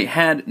since they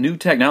had new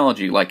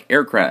technology like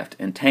aircraft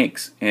and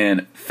tanks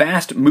and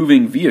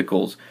fast-moving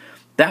vehicles,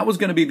 that was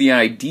going to be the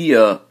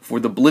idea for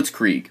the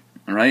Blitzkrieg,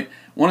 all right?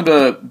 One of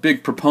the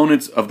big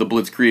proponents of the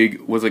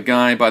Blitzkrieg was a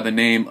guy by the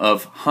name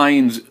of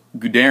Heinz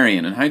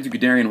Guderian, and Heinz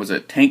Guderian was a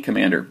tank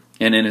commander.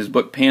 And in his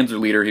book Panzer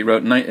Leader, he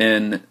wrote,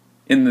 in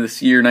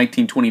this year,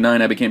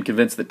 1929, I became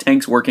convinced that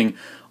tanks working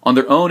on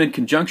their own in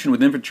conjunction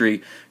with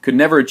infantry could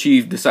never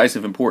achieve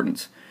decisive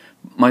importance.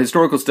 My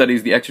historical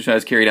studies, the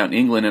exercise carried out in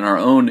England, and our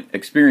own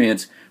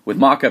experience with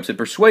mock-ups had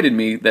persuaded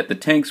me that the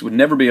tanks would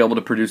never be able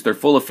to produce their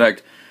full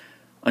effect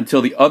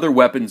until the other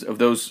weapons of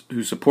those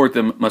who support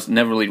them must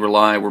inevitably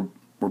rely were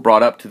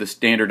brought up to the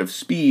standard of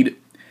speed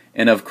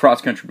and of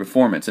cross-country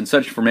performance. In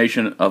such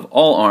formation of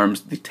all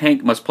arms, the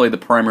tank must play the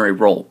primary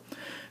role.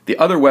 The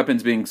other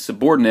weapons being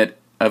subordinate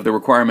of the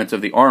requirements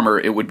of the armor,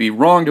 it would be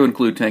wrong to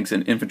include tanks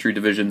in infantry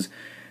divisions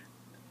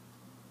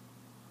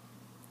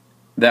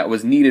that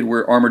was needed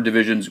were armored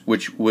divisions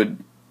which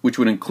would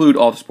include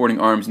all the supporting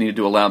arms needed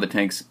to allow the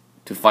tanks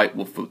to fight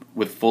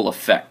with full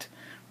effect.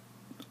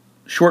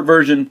 Short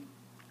version,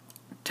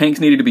 tanks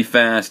needed to be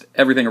fast,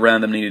 everything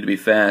around them needed to be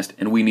fast,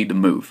 and we need to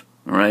move,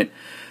 all right?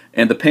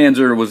 And the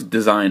Panzer was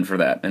designed for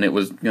that, and it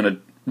was going to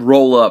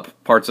roll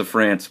up parts of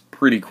France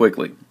pretty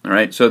quickly, all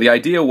right? So the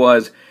idea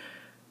was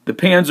the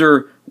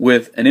Panzer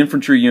with an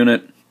infantry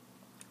unit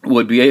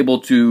would be able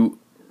to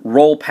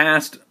roll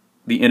past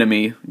the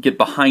enemy, get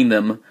behind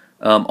them,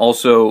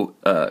 also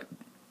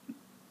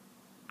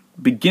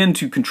begin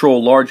to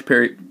control large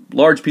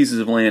pieces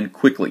of land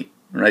quickly,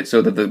 right?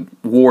 So that the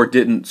war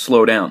didn't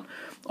slow down.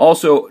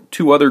 Also,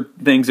 two other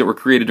things that were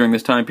created during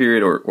this time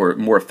period, or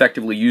more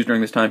effectively used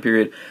during this time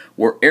period,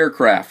 were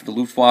aircraft. The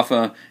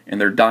Luftwaffe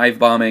and their dive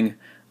bombing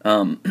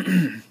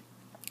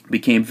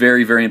became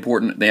very, very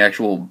important. The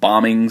actual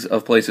bombings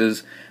of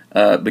places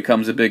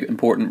becomes a big,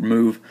 important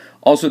move.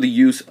 Also, the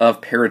use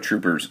of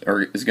paratroopers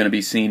is going to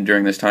be seen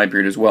during this time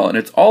period as well. And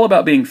it's all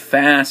about being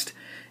fast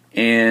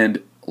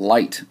and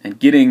light and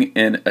getting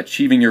and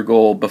achieving your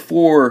goal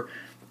before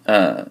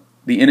the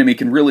enemy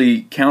can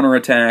really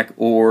counterattack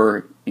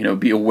or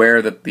be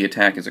aware that the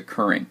attack is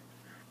occurring.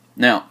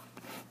 Now,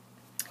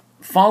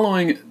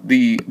 following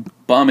the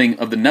bombing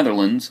of the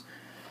Netherlands,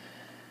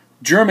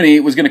 Germany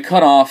was going to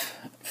cut off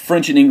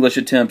French and English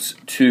attempts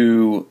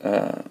to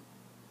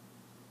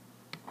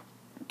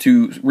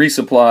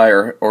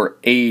resupply or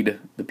aid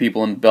the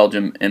people in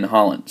Belgium and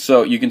Holland.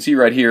 So you can see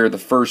right here, the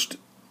first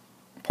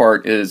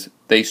part is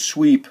they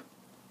sweep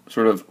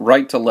sort of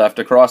right to left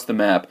across the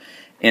map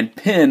and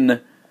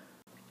pin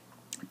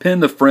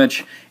the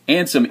French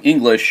and some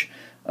English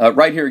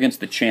right here against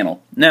the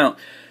Channel. Now,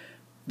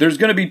 there's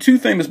going to be two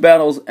famous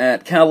battles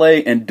at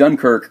Calais and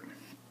Dunkirk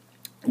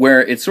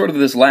where it's sort of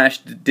this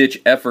last-ditch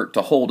effort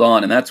to hold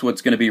on, and that's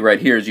what's going to be right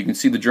here. As you can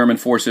see, the German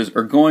forces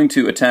are going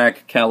to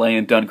attack Calais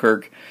and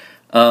Dunkirk,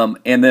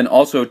 and then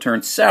also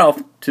turn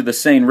south to the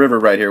Seine River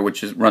right here,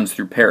 which runs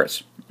through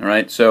Paris. All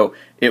right, so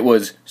it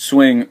was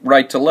swing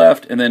right to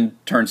left and then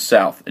turn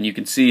south, and you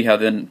can see how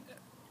then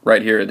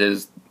right here it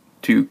is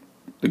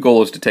the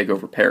goal is to take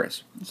over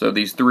Paris. So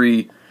these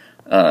three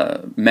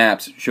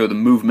maps show the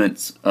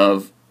movements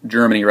of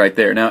Germany right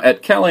there. Now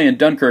at Calais and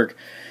Dunkirk,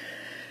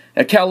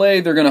 at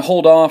Calais they're going to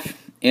hold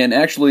off and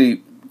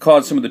actually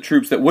cause some of the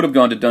troops that would have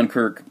gone to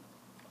Dunkirk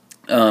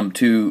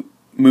to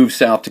move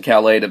south to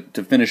Calais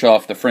to finish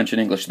off the French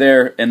and English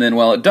there. And then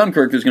while at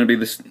Dunkirk there's going to be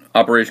this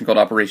operation called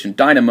Operation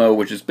Dynamo,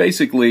 which is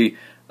basically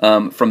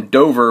from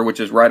Dover, which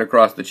is right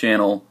across the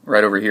Channel,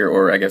 right over here,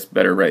 or I guess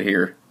better right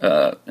here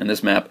in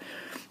this map,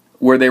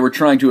 where they were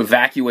trying to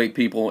evacuate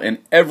people, and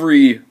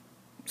every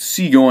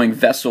seagoing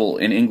vessel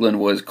in England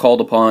was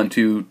called upon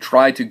to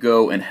try to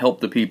go and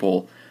help the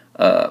people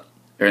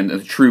and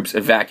the troops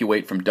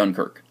evacuate from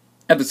Dunkirk.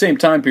 At the same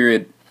time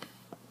period,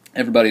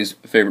 everybody's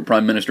favorite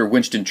Prime Minister,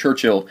 Winston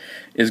Churchill,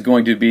 is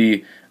going to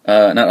be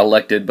not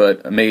elected,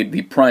 but made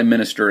the Prime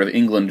Minister of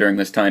England during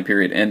this time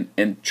period.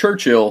 And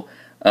Churchill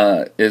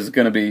is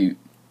going to be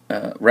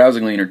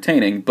rousingly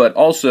entertaining, but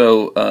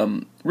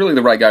also really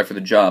the right guy for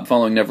the job,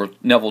 following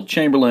Neville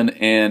Chamberlain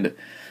and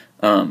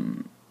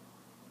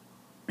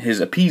his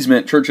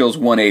appeasement. Churchill's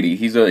 180.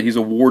 He's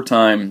a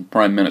wartime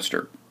Prime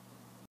Minister.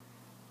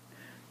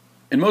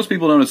 And most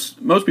people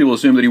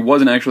assume that he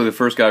wasn't actually the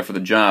first guy for the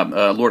job.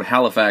 Lord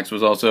Halifax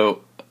was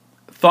also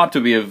thought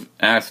to be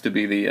asked to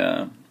be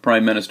the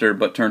Prime Minister,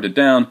 but turned it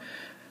down.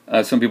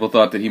 Some people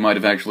thought that he might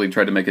have actually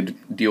tried to make a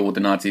deal with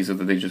the Nazis so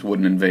that they just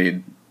wouldn't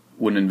invade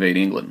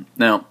England.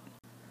 Now,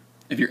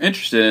 if you're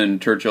interested in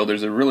Churchill,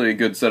 there's a really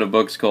good set of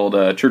books called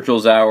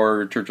Churchill's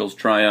Hour, Churchill's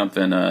Triumph,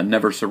 and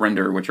Never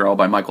Surrender, which are all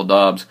by Michael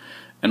Dobbs,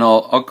 and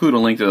I'll include a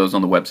link to those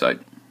on the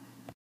website.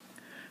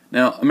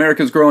 Now,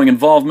 America's growing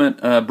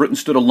involvement. Britain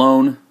stood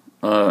alone,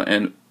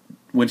 and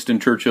Winston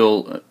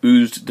Churchill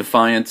oozed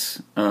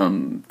defiance.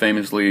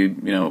 Famously,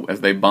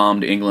 as they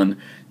bombed England,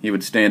 he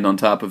would stand on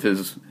top of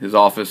his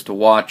office to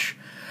watch,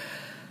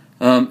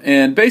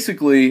 and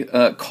basically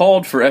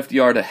called for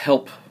FDR to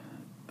help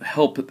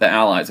the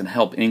Allies and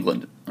help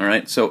England. All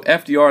right, so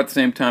FDR at the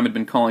same time had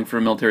been calling for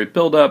a military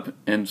buildup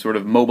and sort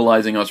of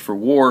mobilizing us for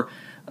war.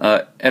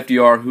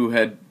 FDR, who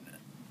had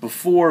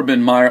before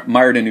been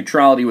mired in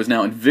neutrality, was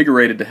now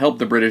invigorated to help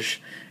the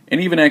British, and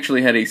even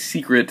actually had a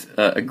secret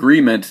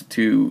agreement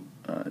to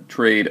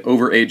trade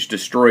overage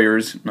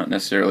destroyers. Not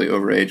necessarily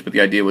overage, but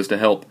the idea was to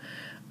help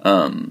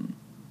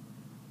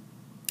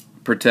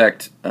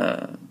protect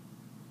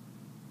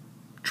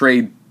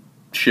trade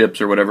ships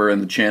or whatever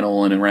in the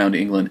Channel and around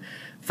England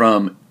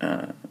from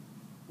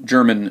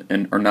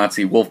German or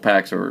Nazi wolf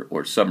packs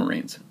or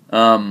submarines.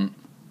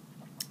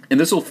 And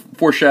this will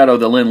foreshadow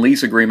the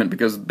Lend-Lease agreement,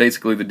 because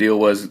basically the deal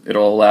was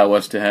it'll allow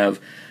us to have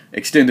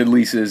extended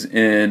leases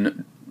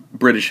in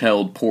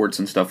British-held ports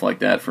and stuff like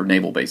that for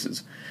naval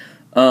bases.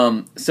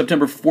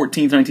 September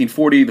 14th,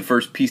 1940, the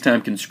first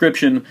peacetime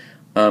conscription.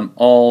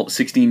 All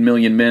 16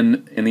 million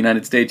men in the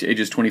United States,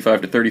 ages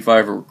 25 to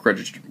 35, are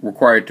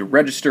required to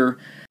register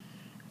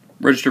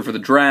for the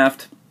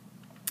draft,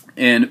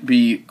 and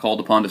be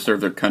called upon to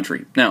serve their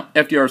country. Now,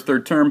 FDR's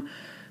third term,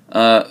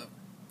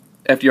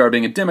 FDR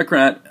being a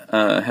Democrat,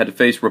 had to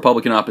face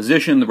Republican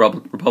opposition. The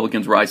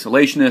Republicans were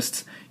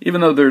isolationists, even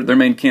though their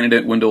main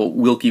candidate, Wendell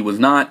Willkie, was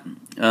not.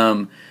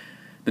 The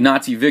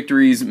Nazi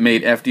victories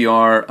made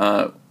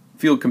FDR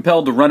feel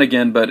compelled to run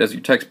again, but as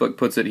your textbook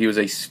puts it, he was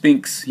a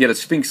sphinx. He had a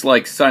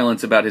sphinx-like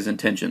silence about his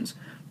intentions,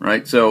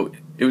 right? So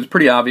it was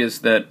pretty obvious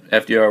that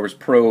FDR was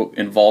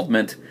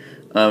pro-involvement,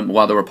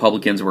 while the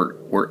Republicans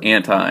were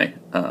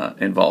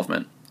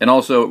anti-involvement. And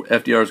also,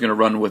 FDR is going to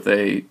run with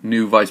a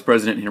new Vice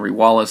President, Henry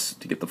Wallace,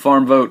 to get the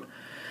farm vote.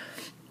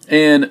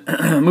 And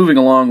moving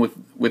along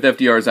with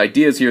FDR's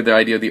ideas here, the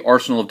idea of the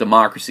arsenal of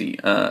democracy.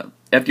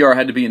 FDR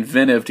had to be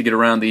inventive to get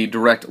around the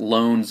direct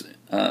loans,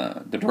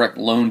 the direct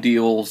loan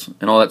deals,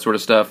 and all that sort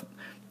of stuff,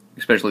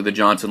 especially the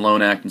Johnson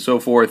Loan Act and so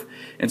forth.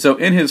 And so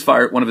in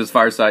one of his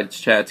fireside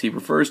chats, he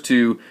refers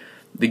to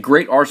the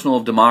great arsenal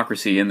of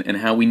democracy and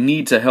how we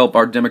need to help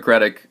our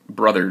Democratic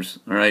brothers,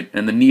 all right,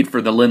 and the need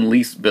for the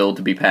Lend-Lease bill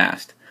to be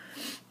passed.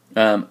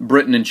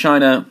 Britain and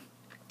China,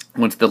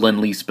 once the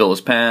Lend-Lease bill is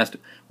passed,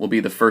 will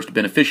be the first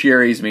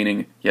beneficiaries,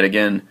 meaning, yet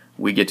again,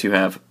 we get to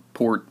have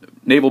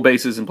naval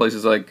bases in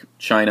places like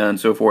China and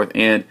so forth,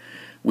 and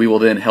we will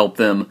then help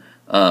them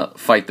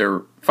fight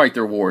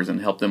their wars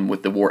and help them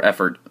with the war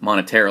effort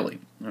monetarily.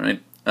 All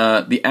right.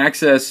 The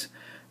Axis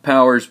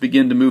powers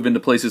begin to move into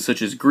places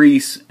such as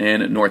Greece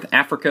and North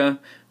Africa.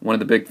 One of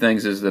the big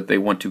things is that they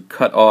want to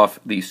cut off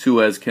the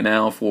Suez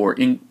Canal for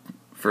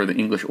the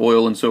English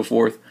oil and so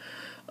forth.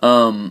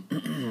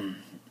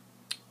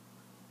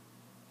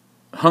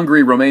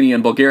 Hungary, Romania,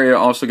 and Bulgaria are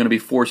also going to be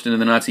forced into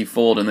the Nazi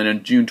fold, and then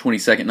on June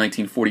 22nd,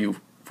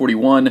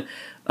 1941,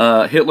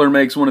 Hitler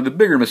makes one of the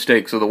bigger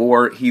mistakes of the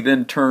war. He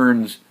then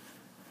turns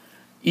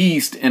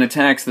east and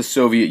attacks the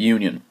Soviet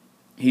Union.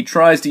 He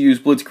tries to use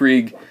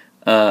blitzkrieg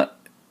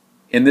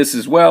in this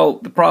as well.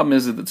 The problem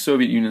is that the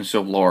Soviet Union is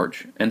so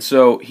large, and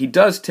so he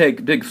does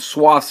take big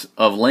swaths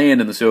of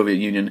land in the Soviet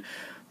Union,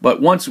 but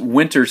once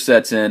winter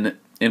sets in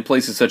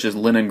places such as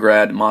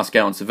Leningrad,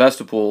 Moscow, and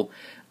Sevastopol,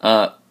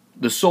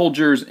 the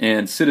soldiers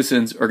and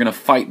citizens are going to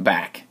fight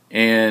back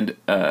and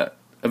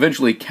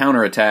eventually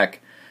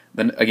counterattack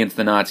against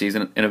the Nazis.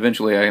 And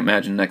eventually, I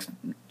imagine, next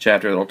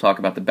chapter, it'll talk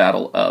about the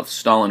Battle of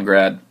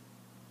Stalingrad,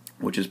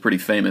 which is pretty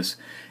famous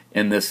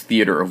in this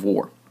theater of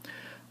war.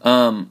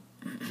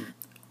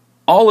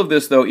 All of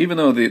this, though, even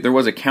though there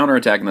was a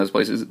counterattack in those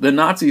places, the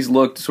Nazis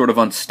looked sort of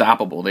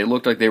unstoppable. They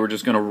looked like they were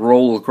just going to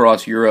roll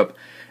across Europe.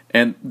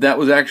 And that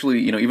was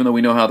actually, even though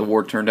we know how the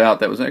war turned out,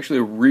 that was actually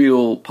a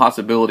real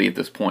possibility at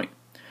this point.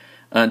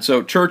 And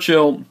so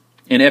Churchill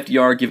and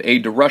FDR give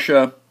aid to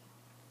Russia,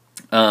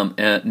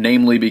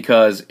 namely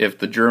because if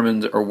the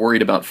Germans are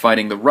worried about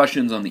fighting the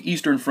Russians on the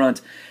Eastern Front,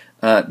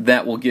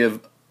 that will give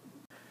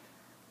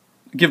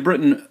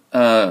Britain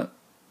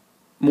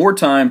more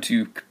time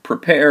to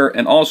prepare,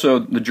 and also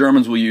the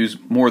Germans will use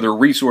more of their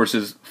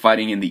resources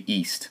fighting in the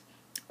East.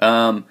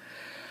 Wolfpacks,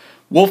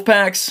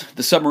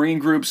 the submarine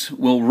groups,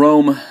 will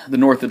roam the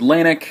North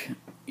Atlantic,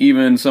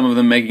 even some of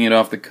them making it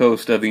off the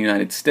coast of the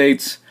United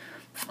States.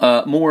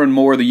 More and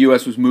more, the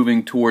U.S. was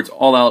moving towards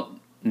all-out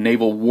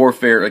naval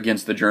warfare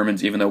against the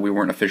Germans, even though we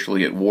weren't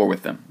officially at war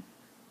with them.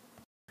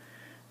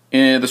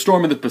 In the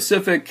Storm of the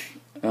Pacific,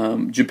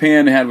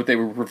 Japan had what they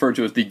were referred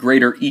to as the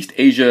Greater East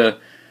Asia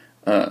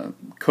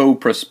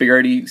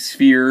co-prosperity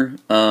sphere.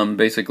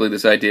 Basically,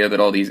 this idea that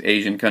all these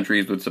Asian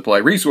countries would supply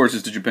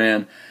resources to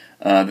Japan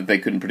that they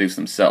couldn't produce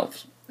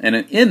themselves. And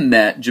in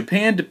that,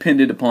 Japan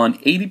depended upon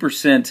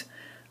 80%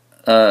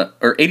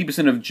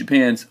 of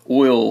Japan's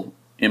oil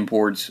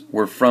imports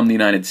were from the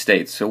United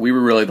States. So we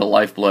were really the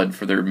lifeblood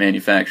for their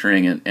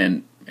manufacturing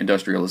and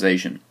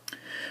industrialization.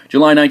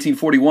 July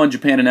 1941,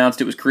 Japan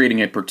announced it was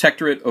creating a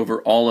protectorate over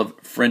all of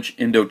French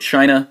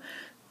Indochina.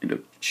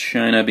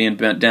 Indochina being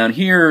bent down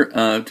here.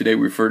 Today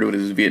we refer to it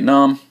as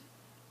Vietnam.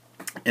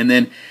 And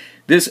then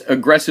this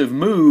aggressive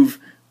move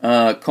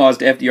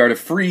caused FDR to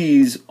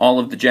freeze all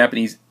of the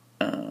Japanese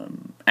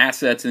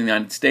assets in the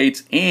United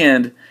States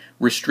and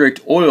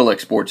restrict oil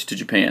exports to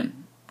Japan.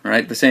 All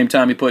right. At the same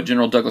time, he put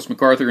General Douglas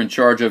MacArthur in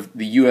charge of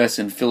the U.S.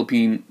 and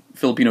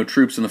Filipino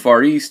troops in the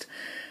Far East.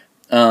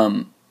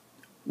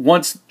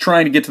 Once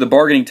trying to get to the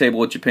bargaining table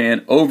with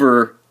Japan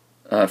over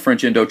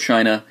French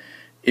Indochina,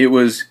 it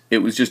was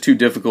just too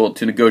difficult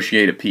to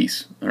negotiate a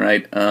peace. All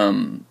right.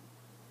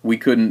 They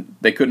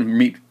couldn't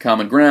meet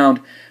common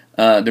ground.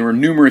 There were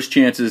numerous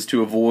chances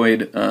to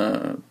avoid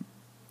the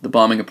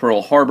bombing of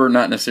Pearl Harbor.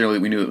 Not necessarily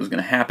that we knew it was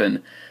going to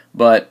happen,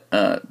 but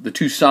the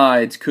two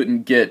sides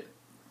couldn't get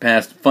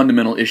past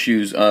fundamental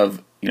issues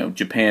of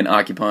Japan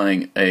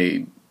occupying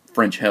a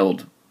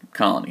French-held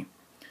colony.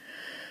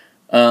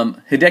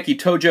 Hideki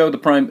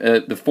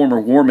Tojo, the former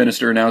war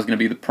minister, now is going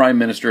to be the prime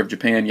minister of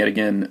Japan, yet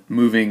again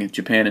moving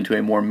Japan into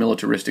a more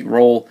militaristic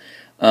role.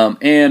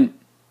 And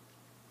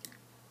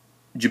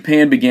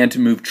Japan began to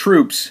move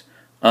troops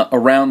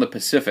around the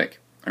Pacific.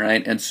 All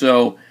right, and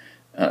so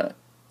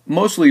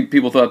mostly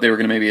people thought they were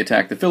going to maybe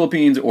attack the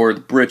Philippines or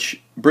the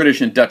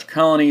British and Dutch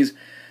colonies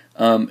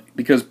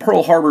because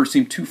Pearl Harbor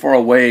seemed too far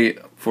away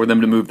for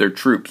them to move their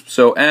troops.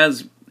 So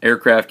as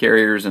aircraft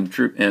carriers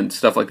and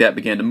stuff like that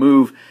began to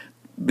move,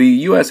 the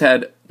U.S.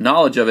 had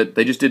knowledge of it.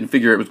 They just didn't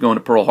figure it was going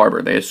to Pearl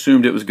Harbor. They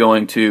assumed it was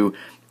going to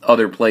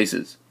other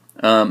places.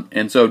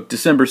 And so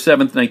December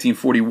 7th,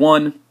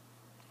 1941,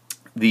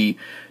 the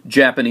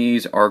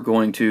Japanese are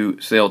going to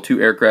sail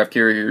 2 aircraft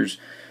carriers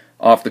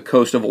off the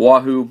coast of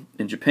Oahu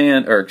in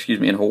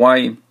in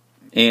Hawaii,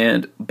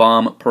 and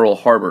bomb Pearl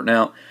Harbor.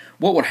 Now,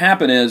 what would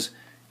happen is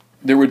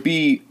there would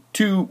be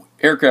 2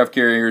 aircraft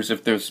carriers,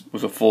 if there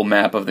was a full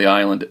map of the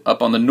island,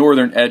 up on the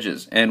northern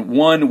edges, and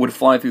one would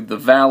fly through the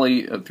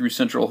valley through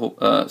central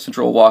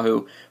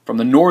Oahu from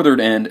the northern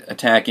end,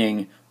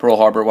 attacking Pearl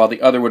Harbor, while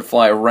the other would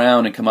fly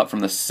around and come up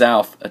from the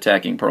south,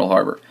 attacking Pearl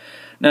Harbor.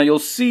 Now, you'll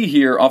see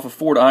here off of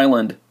Ford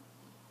Island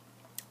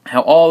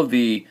how all of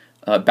the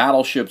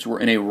battleships were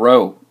in a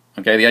row.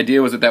 Okay, the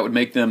idea was that would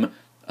make them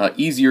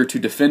easier to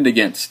defend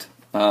against,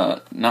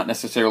 not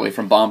necessarily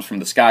from bombs from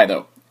the sky,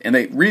 though. And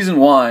the reason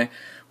why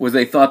was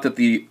they thought that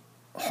the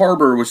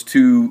harbor was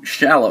too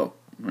shallow,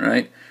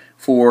 right,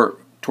 for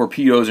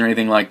torpedoes or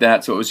anything like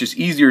that, so it was just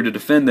easier to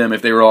defend them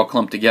if they were all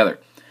clumped together.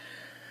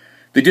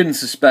 They didn't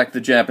suspect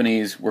the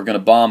Japanese were going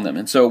to bomb them,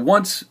 and so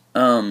once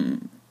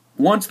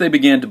they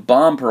began to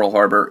bomb Pearl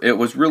Harbor, it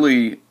was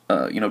really,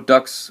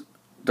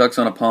 ducks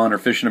on a pond or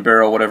fish in a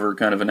barrel, whatever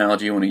kind of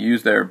analogy you want to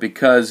use there,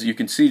 because you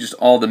can see just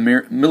all the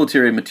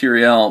military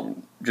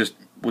materiel just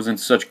was in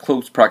such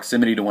close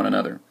proximity to one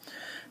another.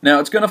 Now,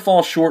 it's going to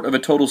fall short of a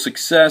total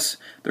success.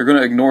 They're going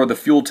to ignore the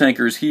fuel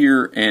tankers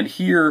here,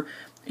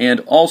 and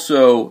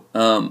also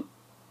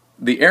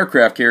the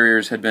aircraft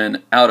carriers had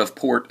been out of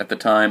port at the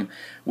time,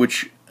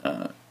 which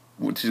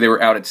they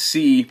were out at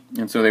sea,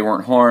 and so they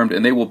weren't harmed,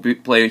 and they will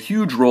play a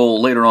huge role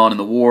later on in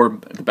the war,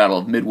 at the Battle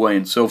of Midway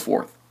and so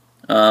forth.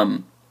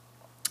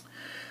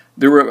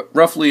 There were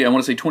roughly, I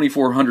want to say,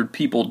 2,400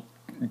 people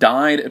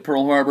died at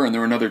Pearl Harbor, and there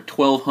were another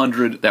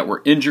 1,200 that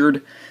were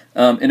injured,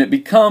 and it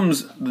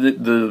becomes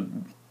the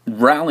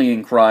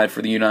rallying cry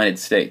for the United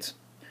States.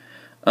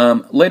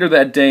 Later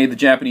that day, the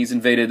Japanese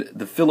invaded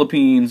the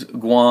Philippines,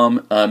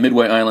 Guam,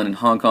 Midway Island, and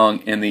Hong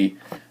Kong, and the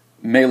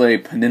Malay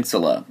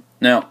Peninsula.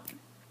 Now,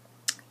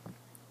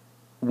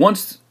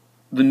 once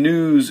the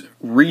news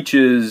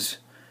reaches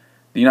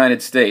the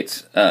United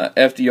States,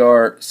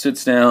 FDR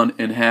sits down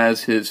and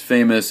has his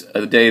famous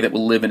 "A Day That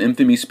Will Live in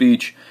Infamy"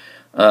 speech,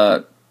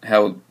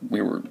 how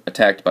we were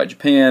attacked by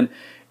Japan,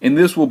 and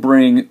this will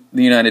bring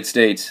the United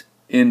States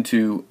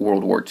into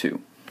World War II.